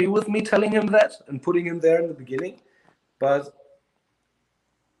too happy with me telling him that and putting him there in the beginning. But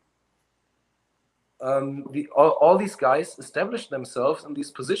all these guys established themselves in these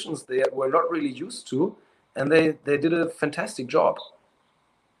positions they were not really used to. And they did a fantastic job.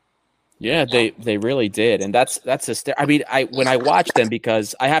 Yeah, they really did, and that's I mean, when I watched them,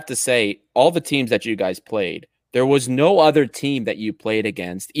 because I have to say, all the teams that you guys played, there was no other team that you played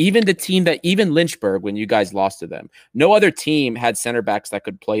against, even Lynchburg when you guys lost to them. No other team had center backs that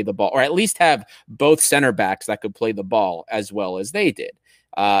could play the ball, or at least have both center backs that could play the ball as well as they did.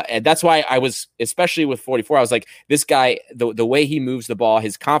 And that's why I was, especially with 44, I was like, this guy, the way he moves the ball,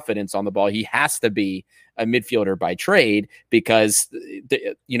 his confidence on the ball, he has to be a midfielder by trade, because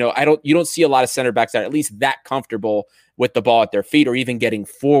you don't see a lot of center backs that are at least that comfortable with the ball at their feet or even getting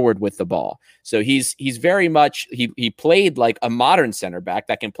forward with the ball. So he's very much, he played like a modern center back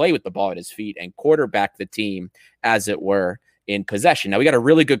that can play with the ball at his feet and quarterback the team, as it were. in possession. Now, we got a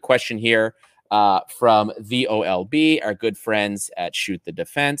really good question here from the OLB, our good friends at Shoot the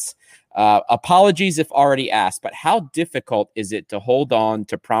Defense. Apologies if already asked, but how difficult is it to hold on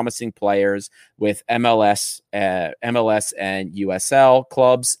to promising players with MLS and USL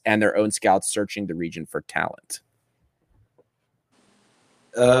clubs and their own scouts searching the region for talent?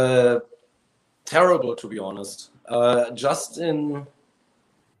 Terrible, to be honest. Just in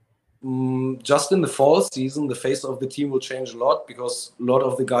the fall season, the face of the team will change a lot because a lot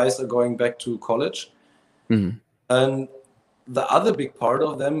of the guys are going back to college. Mm-hmm. And the other big part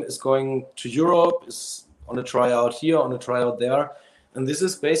of them is going to Europe, is on a tryout here, on a tryout there. And this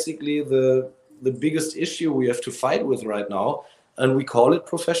is basically the biggest issue we have to fight with right now. And we call it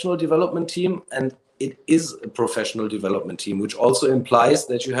professional development team. And it is a professional development team, which also implies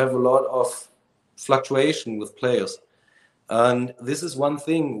that you have a lot of fluctuation with players. And this is one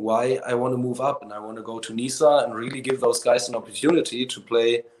thing why I want to move up and I want to go to Nisa and really give those guys an opportunity to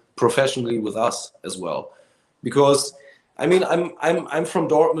play professionally with us as well. Because I mean, I'm from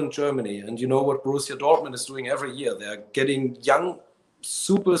Dortmund, Germany, and you know what Borussia Dortmund is doing every year. They're getting young,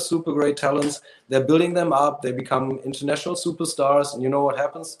 super great talents. They're building them up. They become international superstars, and you know what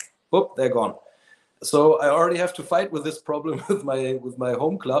happens? Whoop, they're gone. So I already have to fight with this problem with my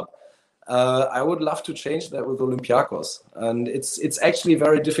home club. I would love to change that with Olympiacos, and it's actually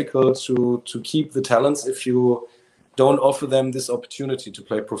very difficult to keep the talents if you don't offer them this opportunity to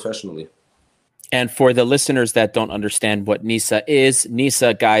play professionally. And for the listeners that don't understand what NISA is,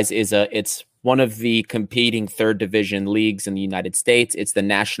 NISA, guys, it's one of the competing third division leagues in the United States. It's the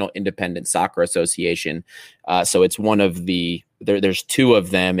National Independent Soccer Association. So it's one of there's two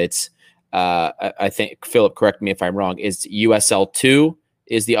of them. It's I think, Philip, correct me if I'm wrong, is USL 2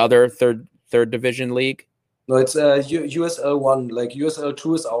 is the other third division league? No, it's USL 1. Like USL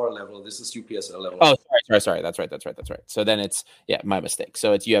 2 is our level. This is UPSL level. Oh, sorry. That's right. So then it's, my mistake.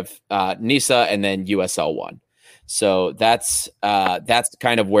 So it's, you have NISA and then USL 1. So that's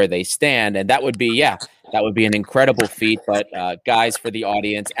kind of where they stand. And that would be an incredible feat. But guys, for the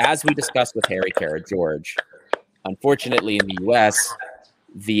audience, as we discussed with Harry Kara-George, unfortunately in the US,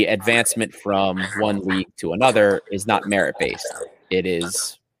 the advancement from one league to another is not merit-based. It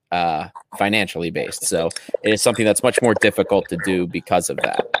is financially based. So it is something that's much more difficult to do because of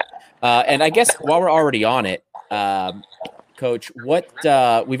that. And I guess while we're already on it, Coach, what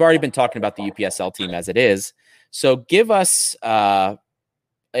we've already been talking about the UPSL team as it is. So give us an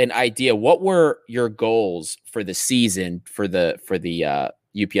idea. What were your goals for the season for the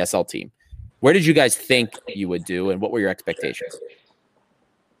UPSL team? Where did you guys think you would do, and what were your expectations?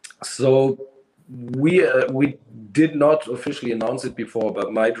 So we did not officially announce it before,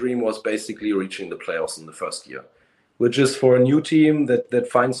 but my dream was basically reaching the playoffs in the first year, which is for a new team that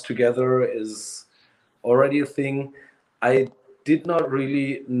finds together is already a thing. I did not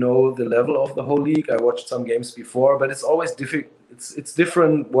really know the level of the whole league. I watched some games before, but it's always difficult. It's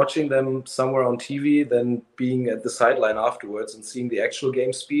different watching them somewhere on TV than being at the sideline afterwards and seeing the actual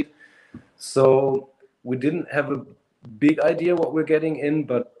game speed. So we didn't have a big idea what we're getting in,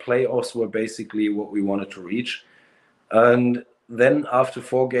 but playoffs were basically what we wanted to reach. And then after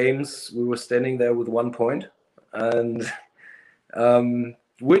 4 games, we were standing there with 1 point, and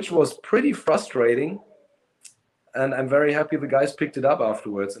which was pretty frustrating. And I'm very happy the guys picked it up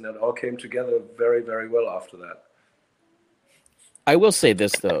afterwards, and it all came together very, very well after that. I will say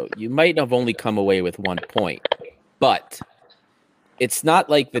this, though. You might have only come away with 1 point, but it's not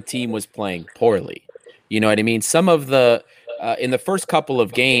like the team was playing poorly. You know what I mean? Some of the in the first couple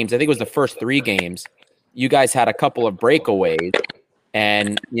of games, I think it was the first 3 games, you guys had a couple of breakaways,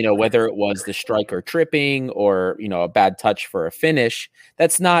 and whether it was the striker tripping or a bad touch for a finish,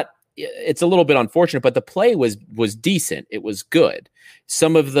 it's a little bit unfortunate, but the play was decent. It was good.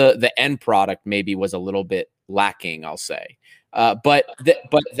 Some of the end product maybe was a little bit lacking, I'll say, but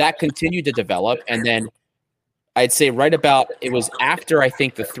that continued to develop, and then I'd say it was after, I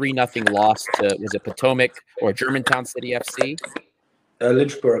think, the 3-0 loss to, was it Potomac or Germantown City FC?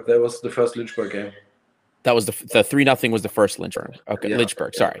 Lynchburg. That was the first Lynchburg game. That was the 3-0 was the first Lynchburg. Okay, yeah.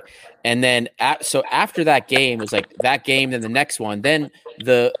 Lynchburg, sorry. And then so after that game, it was like that game, then the next one, then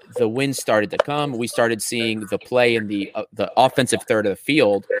the wins started to come. We started seeing the play in the offensive third of the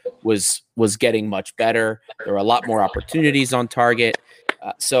field was getting much better. There were a lot more opportunities on target.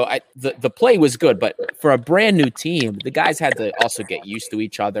 So the play was good, but for a brand new team, the guys had to also get used to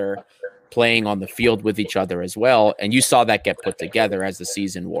each other, playing on the field with each other as well. And you saw that get put together as the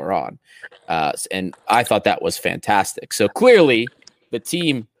season wore on. And I thought that was fantastic. So clearly the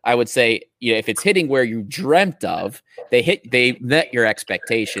team, I would say, if it's hitting where you dreamt of, they met your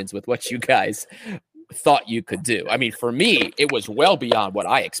expectations with what you guys thought you could do. I mean, for me, it was well beyond what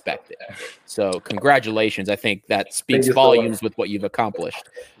I expected. So congratulations. I think that speaks volumes with what you've accomplished.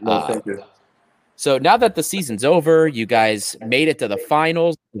 Thank you. So now that the season's over, you guys made it to the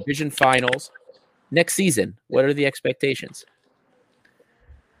finals, division finals. Next season, what are the expectations?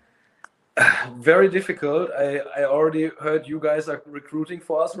 Very difficult. I already heard you guys are recruiting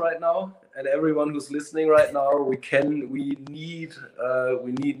for us right now, and everyone who's listening right now, we need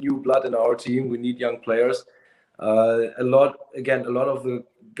new blood in our team. We need young players. A lot of the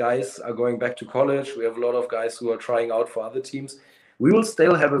guys are going back to college. We have a lot of guys who are trying out for other teams. We will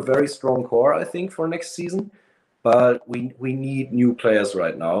still have a very strong core, I think, for next season, but we need new players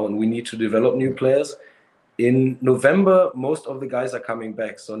right now, and we need to develop new players. In November, most of the guys are coming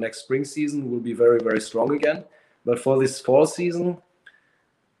back, so next spring season will be very, very strong again. But for this fall season,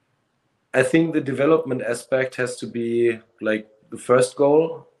 I think the development aspect has to be like the first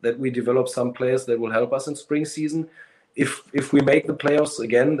goal, that we develop some players that will help us in spring season. If we make the playoffs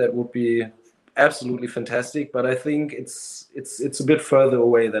again, that would be absolutely fantastic, but I think it's a bit further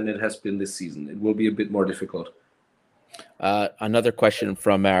away than it has been this season. It will be a bit more difficult. Another question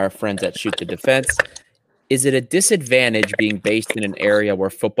from our friends at Shoot the Defense. Is it a disadvantage being based in an area where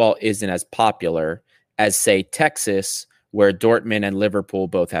football isn't as popular as, say, Texas, where Dortmund and Liverpool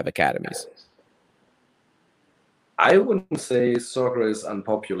both have academies? I wouldn't say soccer is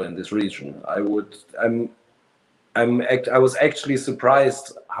unpopular in this region. I was actually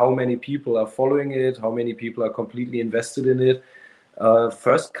surprised how many people are following it, how many people are completely invested in it.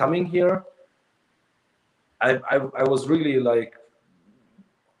 First coming here, I was really like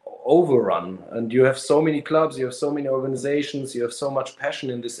overrun, and you have so many clubs, you have so many organizations, you have so much passion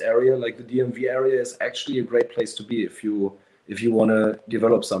in this area. Like the DMV area is actually a great place to be if you want to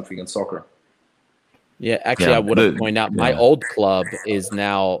develop something in soccer. Yeah, actually, I would have point out my old club is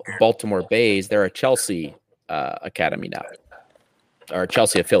now Baltimore Bays. They're a Chelsea academy now, or a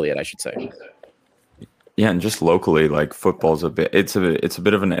Chelsea affiliate, I should say. Yeah, and just locally, like football's it's a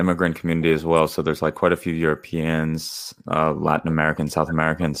bit of an immigrant community as well. So there's like quite a few Europeans, Latin American, South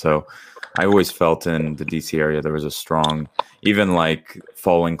American. So I always felt in the DC area there was a strong, even like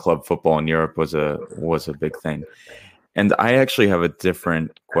following club football in Europe was a big thing. And I actually have a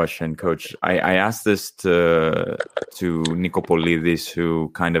different question, Coach. I asked this to Nikopolidis,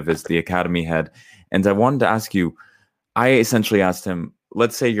 who kind of is the academy head, and I wanted to ask you. I essentially asked him,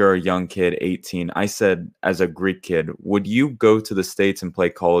 let's say you're a young kid, 18. I said, as a Greek kid, would you go to the States and play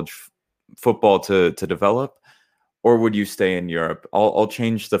college football to develop, or would you stay in Europe? I'll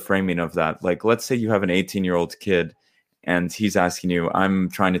change the framing of that. Like, let's say you have an 18-year-old kid, and he's asking you, I'm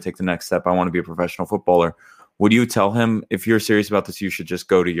trying to take the next step. I want to be a professional footballer. Would you tell him, if you're serious about this, you should just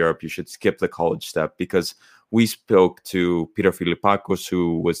go to Europe. You should skip the college step? Because we spoke to Peter Philippakos,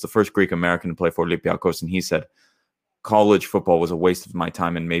 who was the first Greek American to play for Olympiacos, and he said, college football was a waste of my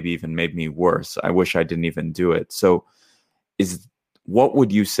time and maybe even made me worse. I wish I didn't even do it. So what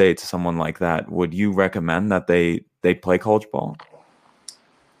would you say to someone like that? Would you recommend that they play college ball?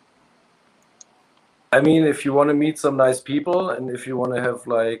 I mean, if you want to meet some nice people and if you want to have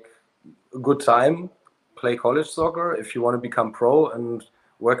like a good time, play college soccer. If you want to become pro and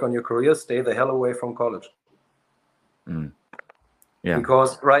work on your career, stay the hell away from college. Yeah.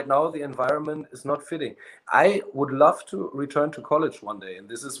 Because right now the environment is not fitting. I would love to return to college one day, and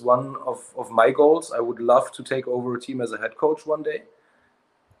this is one of my goals. I would love to take over a team as a head coach one day,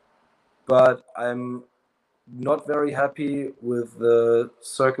 but I'm not very happy with the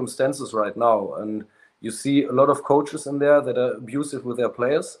circumstances right now. And you see a lot of coaches in there that are abusive with their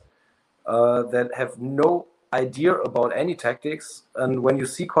players, that have no idea about any tactics. And when you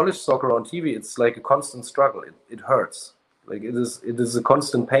see college soccer on TV, it's like a constant struggle. It hurts. Like it is a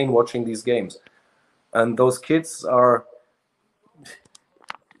constant pain watching these games. And those kids are,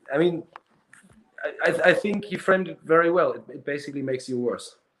 I mean, I think he framed it very well. It basically makes you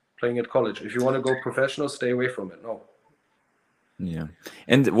worse playing at college. If you want to go professional, stay away from it. No. Yeah.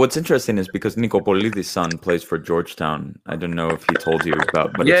 And what's interesting is because Nikopolidis' son plays for Georgetown. I don't know if he told you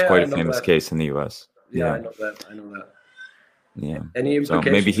about, but it's quite a famous case in the US. Yeah, I know that. Yeah. Any so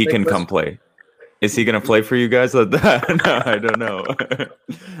maybe he can come play. Is he going to play for you guys like that? No, I don't know.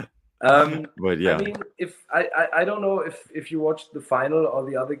 But yeah. I mean, I don't know if you watched the final or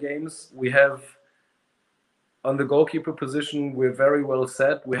the other games. We have on the goalkeeper position, we're very well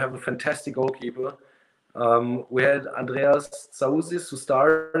set. We have a fantastic goalkeeper. We had Andreas Tsaousis who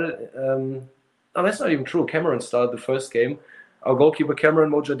started. No, that's not even true. Cameron started the first game. Our goalkeeper Cameron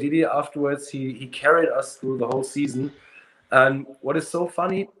Mojadidi, afterwards, he carried us through the whole season. And what is so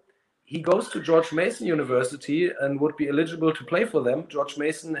funny, he goes to George Mason University and would be eligible to play for them. George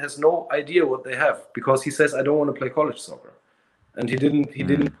Mason has no idea what they have because he says, I don't want to play college soccer. And he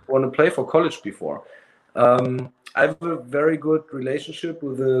didn't want to play for college before. I have a very good relationship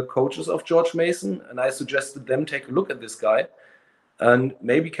with the coaches of George Mason, and I suggested them take a look at this guy. And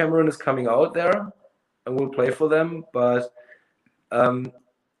maybe Cameron is coming out there and will play for them, but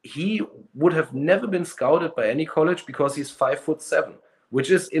he would have never been scouted by any college because he's 5'7", which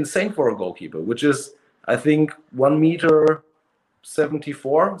is insane for a goalkeeper, which is, I think, 1 meter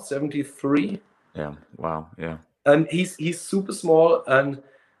 74, 73. Yeah. Wow. Yeah. And he's super small. And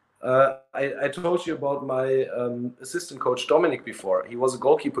I told you about my assistant coach, Dominic, before. He was a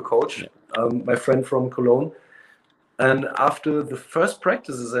goalkeeper coach, my friend from Cologne. And after the first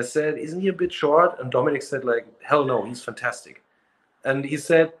practices, I said, isn't he a bit short? And Dominic said, like, hell no, he's fantastic. And he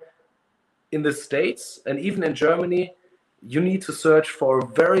said, in the States and even in Germany, you need to search for a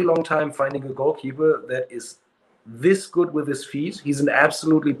very long time finding a goalkeeper that is this good with his feet. He's an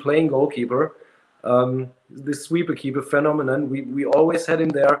absolutely playing goalkeeper. This sweeper keeper phenomenon. We always had him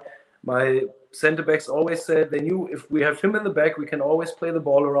there. My center backs always said they knew if we have him in the back, we can always play the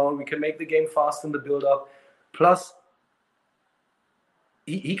ball around. We can make the game fast in the build-up. Plus,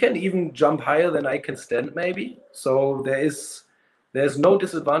 he can even jump higher than I can stand, maybe. So there's no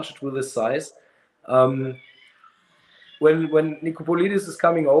disadvantage with his size. When Nikopolidis is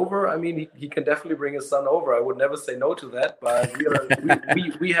coming over, I mean, he can definitely bring his son over. I would never say no to that. But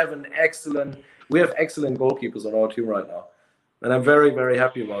we have excellent goalkeepers on our team right now, and I'm very, very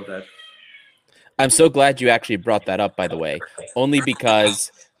happy about that. I'm so glad you actually brought that up, by the way, only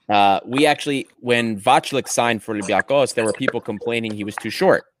because we actually, when Vaclik signed for Olympiacos, there were people complaining he was too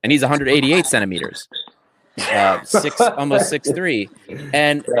short, and he's 188 centimeters. Almost 6'3",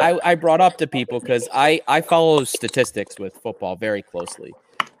 and I brought up to people because I follow statistics with football very closely,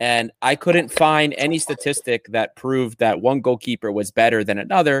 and I couldn't find any statistic that proved that one goalkeeper was better than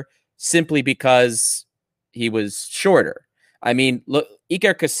another simply because he was shorter. I mean, look,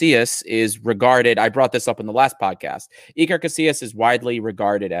 Iker Casillas is regarded. I brought this up in the last podcast. Iker Casillas is widely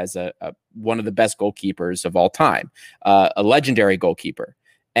regarded as one of the best goalkeepers of all time, a legendary goalkeeper.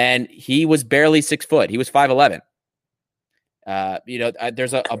 And he was barely 6 foot. He was 5'11".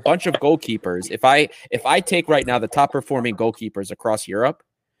 There's a bunch of goalkeepers. If I take right now the top performing goalkeepers across Europe,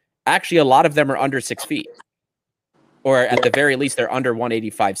 actually a lot of them are under 6 feet, or at the very least they're under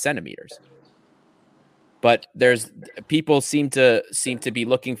 185 centimeters. But people seem to be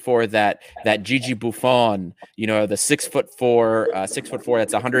looking for that Gigi Buffon, the 6'4",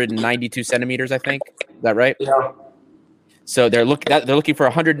 that's 192 centimeters, I think. Is that right? Yeah. So they're looking for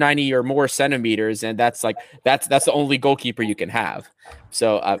 190 or more centimeters, and that's the only goalkeeper you can have.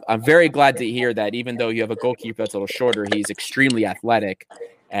 So I'm very glad to hear that even though you have a goalkeeper that's a little shorter, he's extremely athletic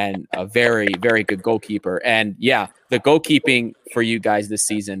and a very, very good goalkeeper. And yeah, the goalkeeping for you guys this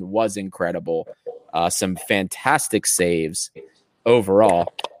season was incredible. Some fantastic saves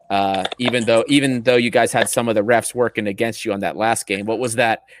overall. Even though you guys had some of the refs working against you on that last game, what was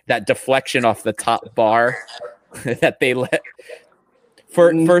that deflection off the top bar that they let?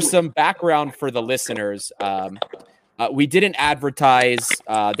 For some background for the listeners, we didn't advertise.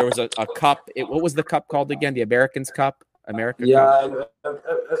 There was a cup. What was the cup called again? The American Cup. American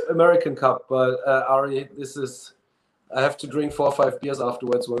Cup. But Ari, I have to drink 4 or 5 beers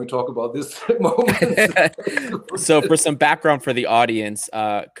afterwards when we talk about this moment. So for some background for the audience,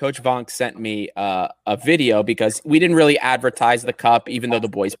 Coach Vonk sent me a video because we didn't really advertise the cup, even though the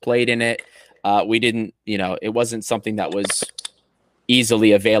boys played in it. We didn't, it wasn't something that was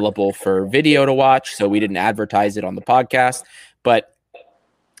easily available for video to watch, so we didn't advertise it on the podcast. But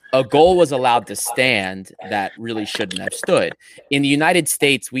a goal was allowed to stand that really shouldn't have stood. In the United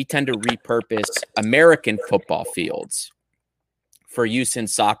States, we tend to repurpose American football fields for use in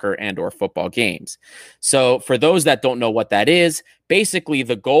soccer and or football games. So for those that don't know what that is, basically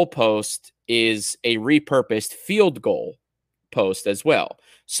the goal post is a repurposed field goal post as well.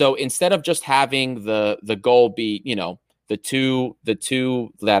 So instead of just having the goal be, the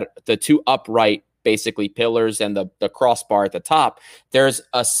two upright basically pillars and the crossbar at the top, there's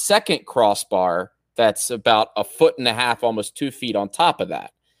a second crossbar that's about 1.5 feet, almost 2 feet on top of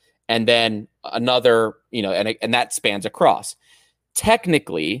that. And then another, and that spans across.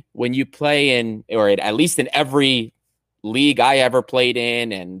 Technically, when you play in, or at least in every league I ever played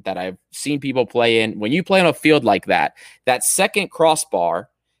in and that I've seen people play in, when you play on a field like that, that second crossbar,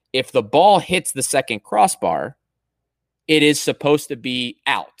 if the ball hits the second crossbar, it is supposed to be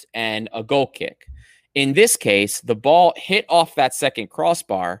out and a goal kick. In this case, the ball hit off that second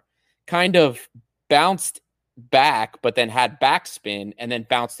crossbar, kind of bounced back, but then had backspin and then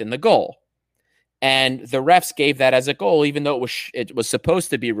bounced in the goal. And the refs gave that as a goal, even though it was supposed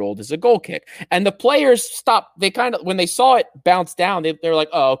to be ruled as a goal kick. And the players stopped. They kind of, when they saw it bounce down, they were like,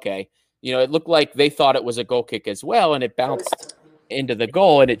 oh, okay. You know, it looked like they thought it was a goal kick as well, and it bounced into the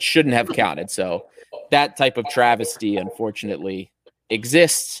goal, and it shouldn't have counted. So that type of travesty, unfortunately,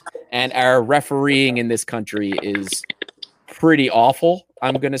 exists. And our refereeing in this country is pretty awful,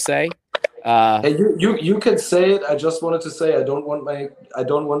 I'm going to say. Hey, you can say it. I just wanted to say I don't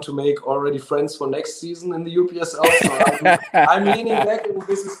want to make already friends for next season in the UPSL. So I'm leaning back, and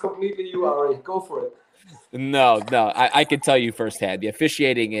this is completely you, Ari. Go for it. No, I can tell you firsthand. The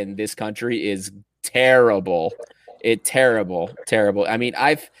officiating in this country is terrible. Terrible. I mean,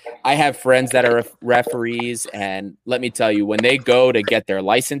 I have friends that are referees, and let me tell you, when they go to get their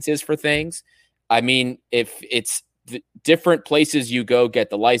licenses for things, I mean, if it's different places you go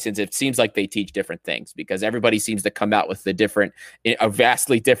get the license, it seems like they teach different things because everybody seems to come out with a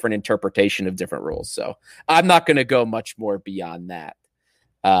vastly different interpretation of different rules. So I'm not going to go much more beyond that.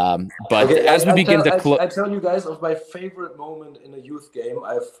 But okay, as we begin to I tell you guys of my favorite moment in a youth game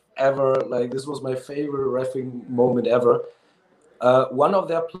I've ever, this was my favorite reffing moment ever. One of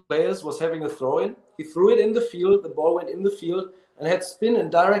their players was having a throw-in. He threw it in the field, the ball went in the field and had spin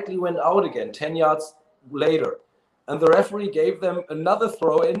and directly went out again 10 yards later. And the referee gave them another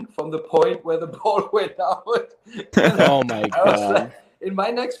throw-in from the point where the ball went out. Oh my God. Like, in my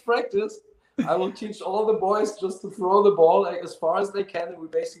next practice, I will teach all the boys just to throw the ball as far as they can, and we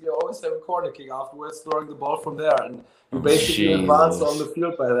basically always have a corner kick afterwards, throwing the ball from there, and we basically advance on the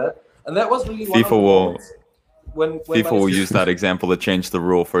field by that. And that was really one of the moments when FIFA will use that example to change the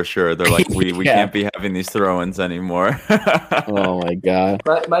rule for sure. They're like, we can't be having these throw-ins anymore. Oh my God!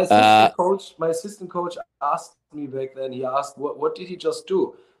 My assistant coach asked me back then. He asked, "What did he just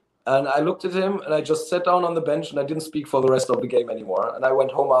do?" And I looked at him and I just sat down on the bench and I didn't speak for the rest of the game anymore. And I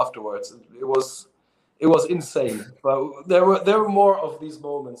went home afterwards. It was insane. But there were more of these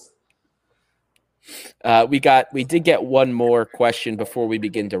moments. We did get one more question before we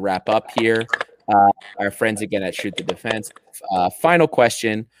begin to wrap up here. Our friends again at Shoot the Defense. Final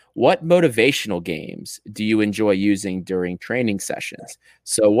question. What motivational games do you enjoy using during training sessions?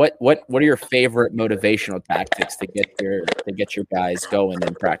 So what are your favorite motivational tactics to get your guys going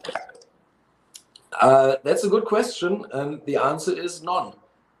in practice? That's a good question, and the answer is none.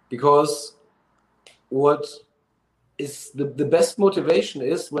 Because what is the best motivation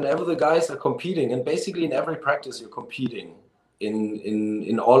is whenever the guys are competing, and basically in every practice you're competing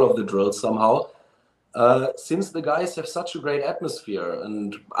in all of the drills somehow. Since the guys have such a great atmosphere,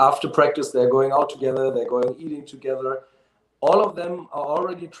 and after practice they're going out together, they're going eating together, all of them are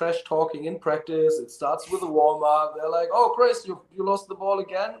already trash talking in practice. It starts with a warm-up. They're like, "Oh, Chris, you lost the ball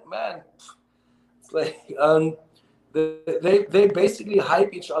again, man." It's like they basically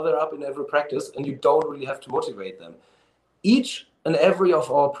hype each other up in every practice, and you don't really have to motivate them. Each and every of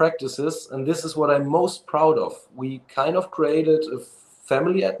our practices, and this is what I'm most proud of, we kind of created a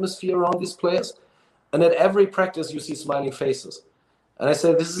family atmosphere around these players. And at every practice, you see smiling faces. And I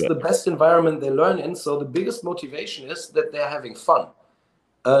say this is the best environment they learn in. So the biggest motivation is that they're having fun.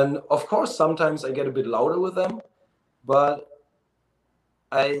 And of course, sometimes I get a bit louder with them, but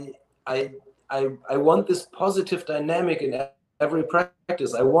I want this positive dynamic in every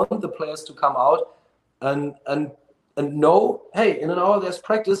practice. I want the players to come out and know, hey, in an hour there's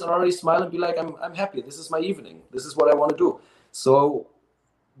practice, and already smile and be like, I'm happy. This is my evening. This is what I want to do. So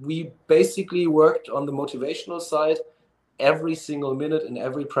we basically worked on the motivational side every single minute in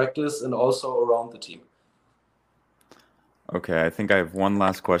every practice and also around the team. Okay, I think I have one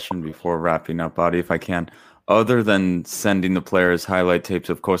last question before wrapping up, Adi, if I can. Other than sending the players highlight tapes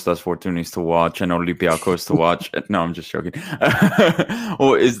of Kostas Fortounis to watch and Olympiacos to watch, no, I'm just joking.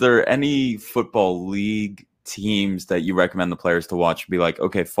 Or is there any football league teams that you recommend the players to watch? Be like,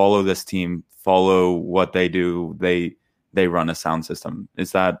 okay, follow this team, follow what they do. They run a sound system.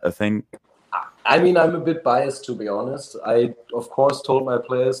 Is that a thing? I mean, I'm a bit biased, to be honest. I, of course, told my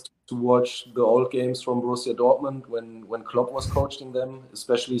players to watch the old games from Borussia Dortmund when Klopp was coaching them,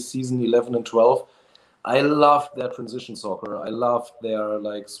 especially season 11 and 12. I loved their transition soccer. I loved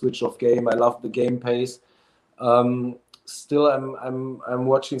their switch off game. I loved the game pace. Still, I'm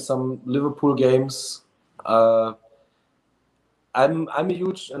watching some Liverpool games. I'm a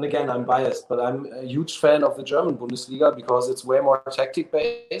huge, and again, I'm biased, but I'm a huge fan of the German Bundesliga because it's way more tactic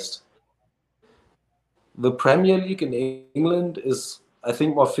based. The Premier League in England is, I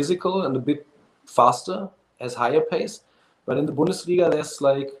think, more physical and a bit faster, has higher pace. But in the Bundesliga, there's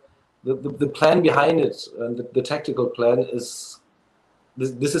the plan behind it, and the tactical plan is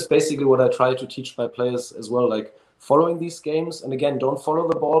this is basically what I try to teach my players as well, like following these games. And again, don't follow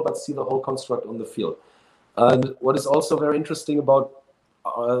the ball, but see the whole construct on the field. And what is also very interesting about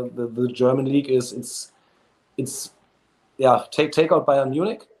the German league is it's take out Bayern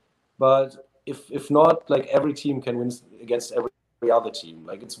Munich, but if not, like every team can win against every other team.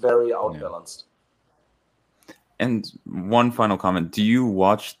 Like it's very outbalanced. And one final comment: do you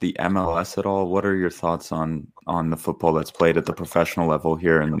watch the MLS at all? What are your thoughts on the football that's played at the professional level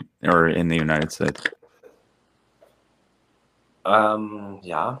here in the United States?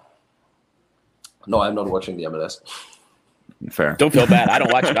 Yeah. No, I'm not watching the MLS. Fair. Don't feel bad. I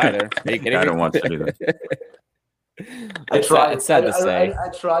don't watch it either. Are you kidding me? I don't watch it either. I tried. It's sad to say. I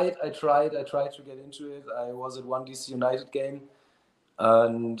tried to get into it. I was at one DC United game,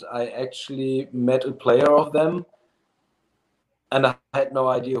 and I actually met a player of them, and I had no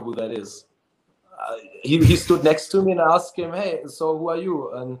idea who that is. He stood next to me, and I asked him, "Hey, so who are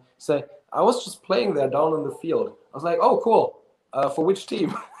you?" And he said, "I was just playing there down on the field." I was like, "Oh, cool. For which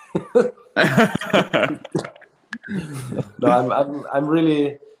team?" No, I'm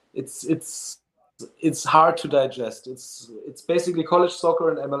really. It's hard to digest. It's basically college soccer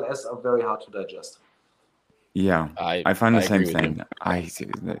and MLS are very hard to digest. Yeah, I find the same thing. It's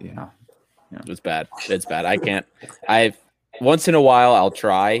bad. It's bad. I can't. Once in a while I'll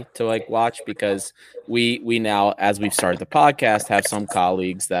try to like watch because we now, as we've started the podcast, have some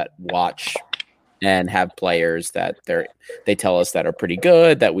colleagues that watch and have players that they tell us that are pretty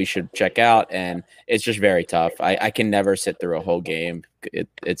good that we should check out, and it's just very tough. I can never sit through a whole game.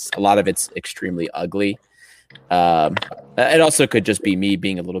 It's a lot of it's extremely ugly. It also could just be me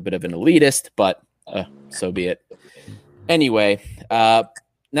being a little bit of an elitist, but so be it. Anyway, now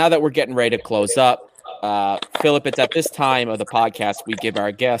that we're getting ready to close up, Philip, it's at this time of the podcast we give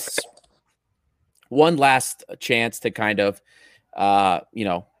our guests one last chance to kind of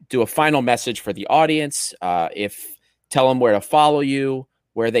do a final message for the audience. Tell them where to follow you,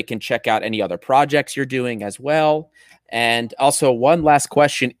 where they can check out any other projects you're doing as well. And also one last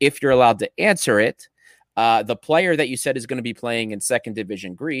question, if you're allowed to answer it, the player that you said is going to be playing in Second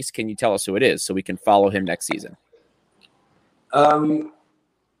Division Greece, can you tell us who it is so we can follow him next season?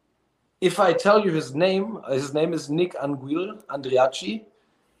 If I tell you his name is Nick Andriacci.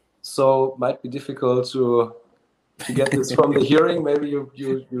 So might be difficult to get this from the hearing. Maybe you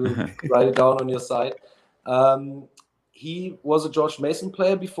write it down on your side. He was a George Mason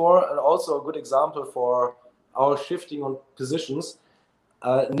player before, and also a good example for our shifting on positions.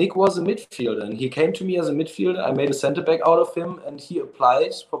 Nick was a midfielder, and he came to me as a midfielder. I made a center back out of him, and he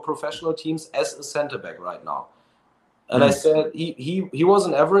applied for professional teams as a center back right now. And I said he was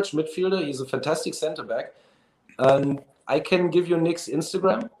an average midfielder. He's a fantastic center back, and I can give you Nick's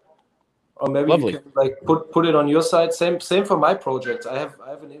Instagram. Or maybe Lovely. You can like put it on your side. Same for my project. I have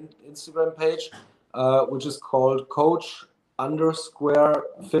an Instagram page, which is called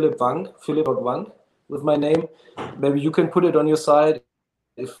Coach_Philipp Wank with my name. Maybe you can put it on your side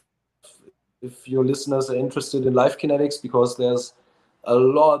if your listeners are interested in life kinetics, because there's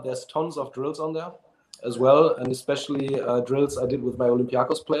tons of drills on there as well, and especially drills I did with my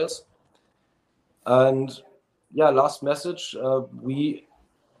Olympiacos players. And yeah, last message, we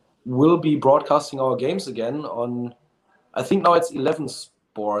will be broadcasting our games again on, I think now it's 11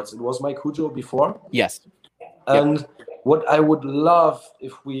 Sports. It was Mike Cujo before. Yes. And what I would love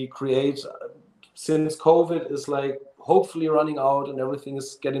if we create, since COVID is like hopefully running out and everything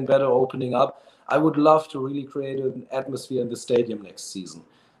is getting better, opening up, I would love to really create an atmosphere in the stadium next season.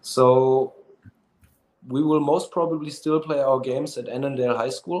 So we will most probably still play our games at Annandale High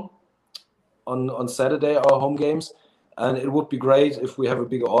School on Saturday, our home games. And it would be great if we have a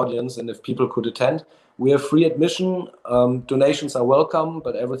bigger audience and if people could attend. We have free admission. Donations are welcome,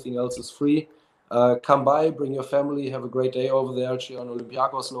 but everything else is free. Come by, bring your family, have a great day over there, cheer on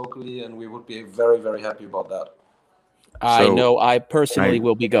Olympiacos locally, and we would be very, very happy about that. I know I personally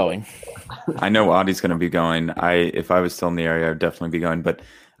will be going. I know Adi's going to be going. If I was still in the area, I'd definitely be going, but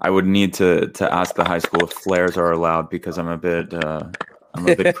I would need to ask the high school if flares are allowed, because I'm a bit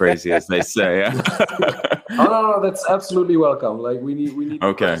crazy, as they say. No, that's absolutely welcome. Like we need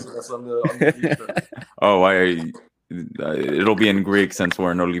okay. On the Oh, it'll be in Greek since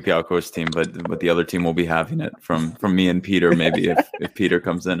we're an Olympiacos team, but the other team will be having it from me and Peter, maybe if Peter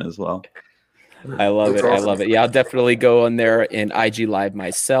comes in as well. I love it. Awesome. I love it. Yeah, I'll definitely go on there in IG Live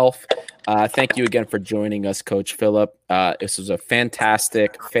myself. Thank you again for joining us, Coach Philip. This was a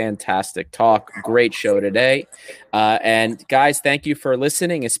fantastic talk. Great show today. And guys, thank you for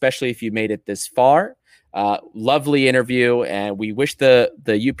listening, especially if you made it this far. Lovely interview, and we wish the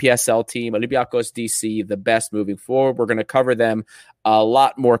UPSL team, Olympiacos DC, the best moving forward. We're going to cover them a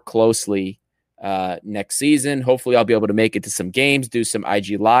lot more closely next season. Hopefully I'll be able to make it to some games, do some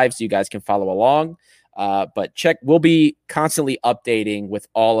IG live so you guys can follow along. But we'll be constantly updating with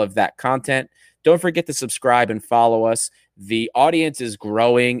all of that content. Don't forget to subscribe and follow us. The audience is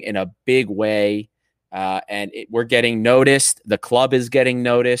growing in a big way, and we're getting noticed. The club is getting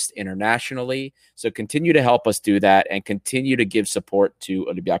noticed internationally. So continue to help us do that and continue to give support to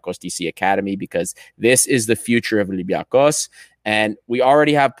Olympiacos DC Academy, because this is the future of Olympiacos. And we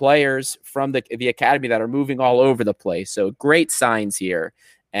already have players from the academy that are moving all over the place. So great signs here.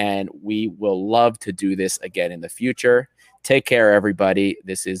 And we will love to do this again in the future. Take care, everybody.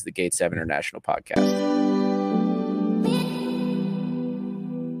 This is the Gate 7 International Podcast.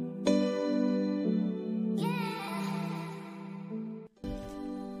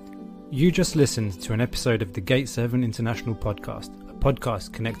 You just listened to an episode of the Gate 7 International Podcast, a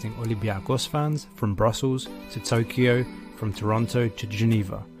podcast connecting Olympiacos fans from Brussels to Tokyo, from Toronto to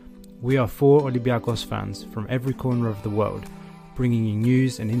Geneva. We are 4 Olympiacos fans from every corner of the world, bringing you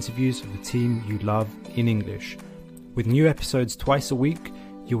news and interviews of the team you love in English. With new episodes twice a week,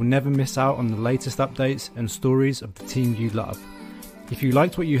 you will never miss out on the latest updates and stories of the team you love. If you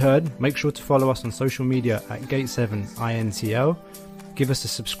liked what you heard, make sure to follow us on social media at Gate7INTL, give us a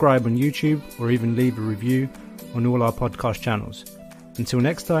subscribe on YouTube, or even leave a review on all our podcast channels. Until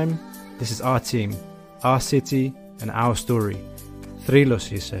next time, this is our team, our city, and our story.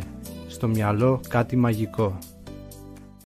 Θρύλος είσαι. Στο μυαλό κάτι μαγικό.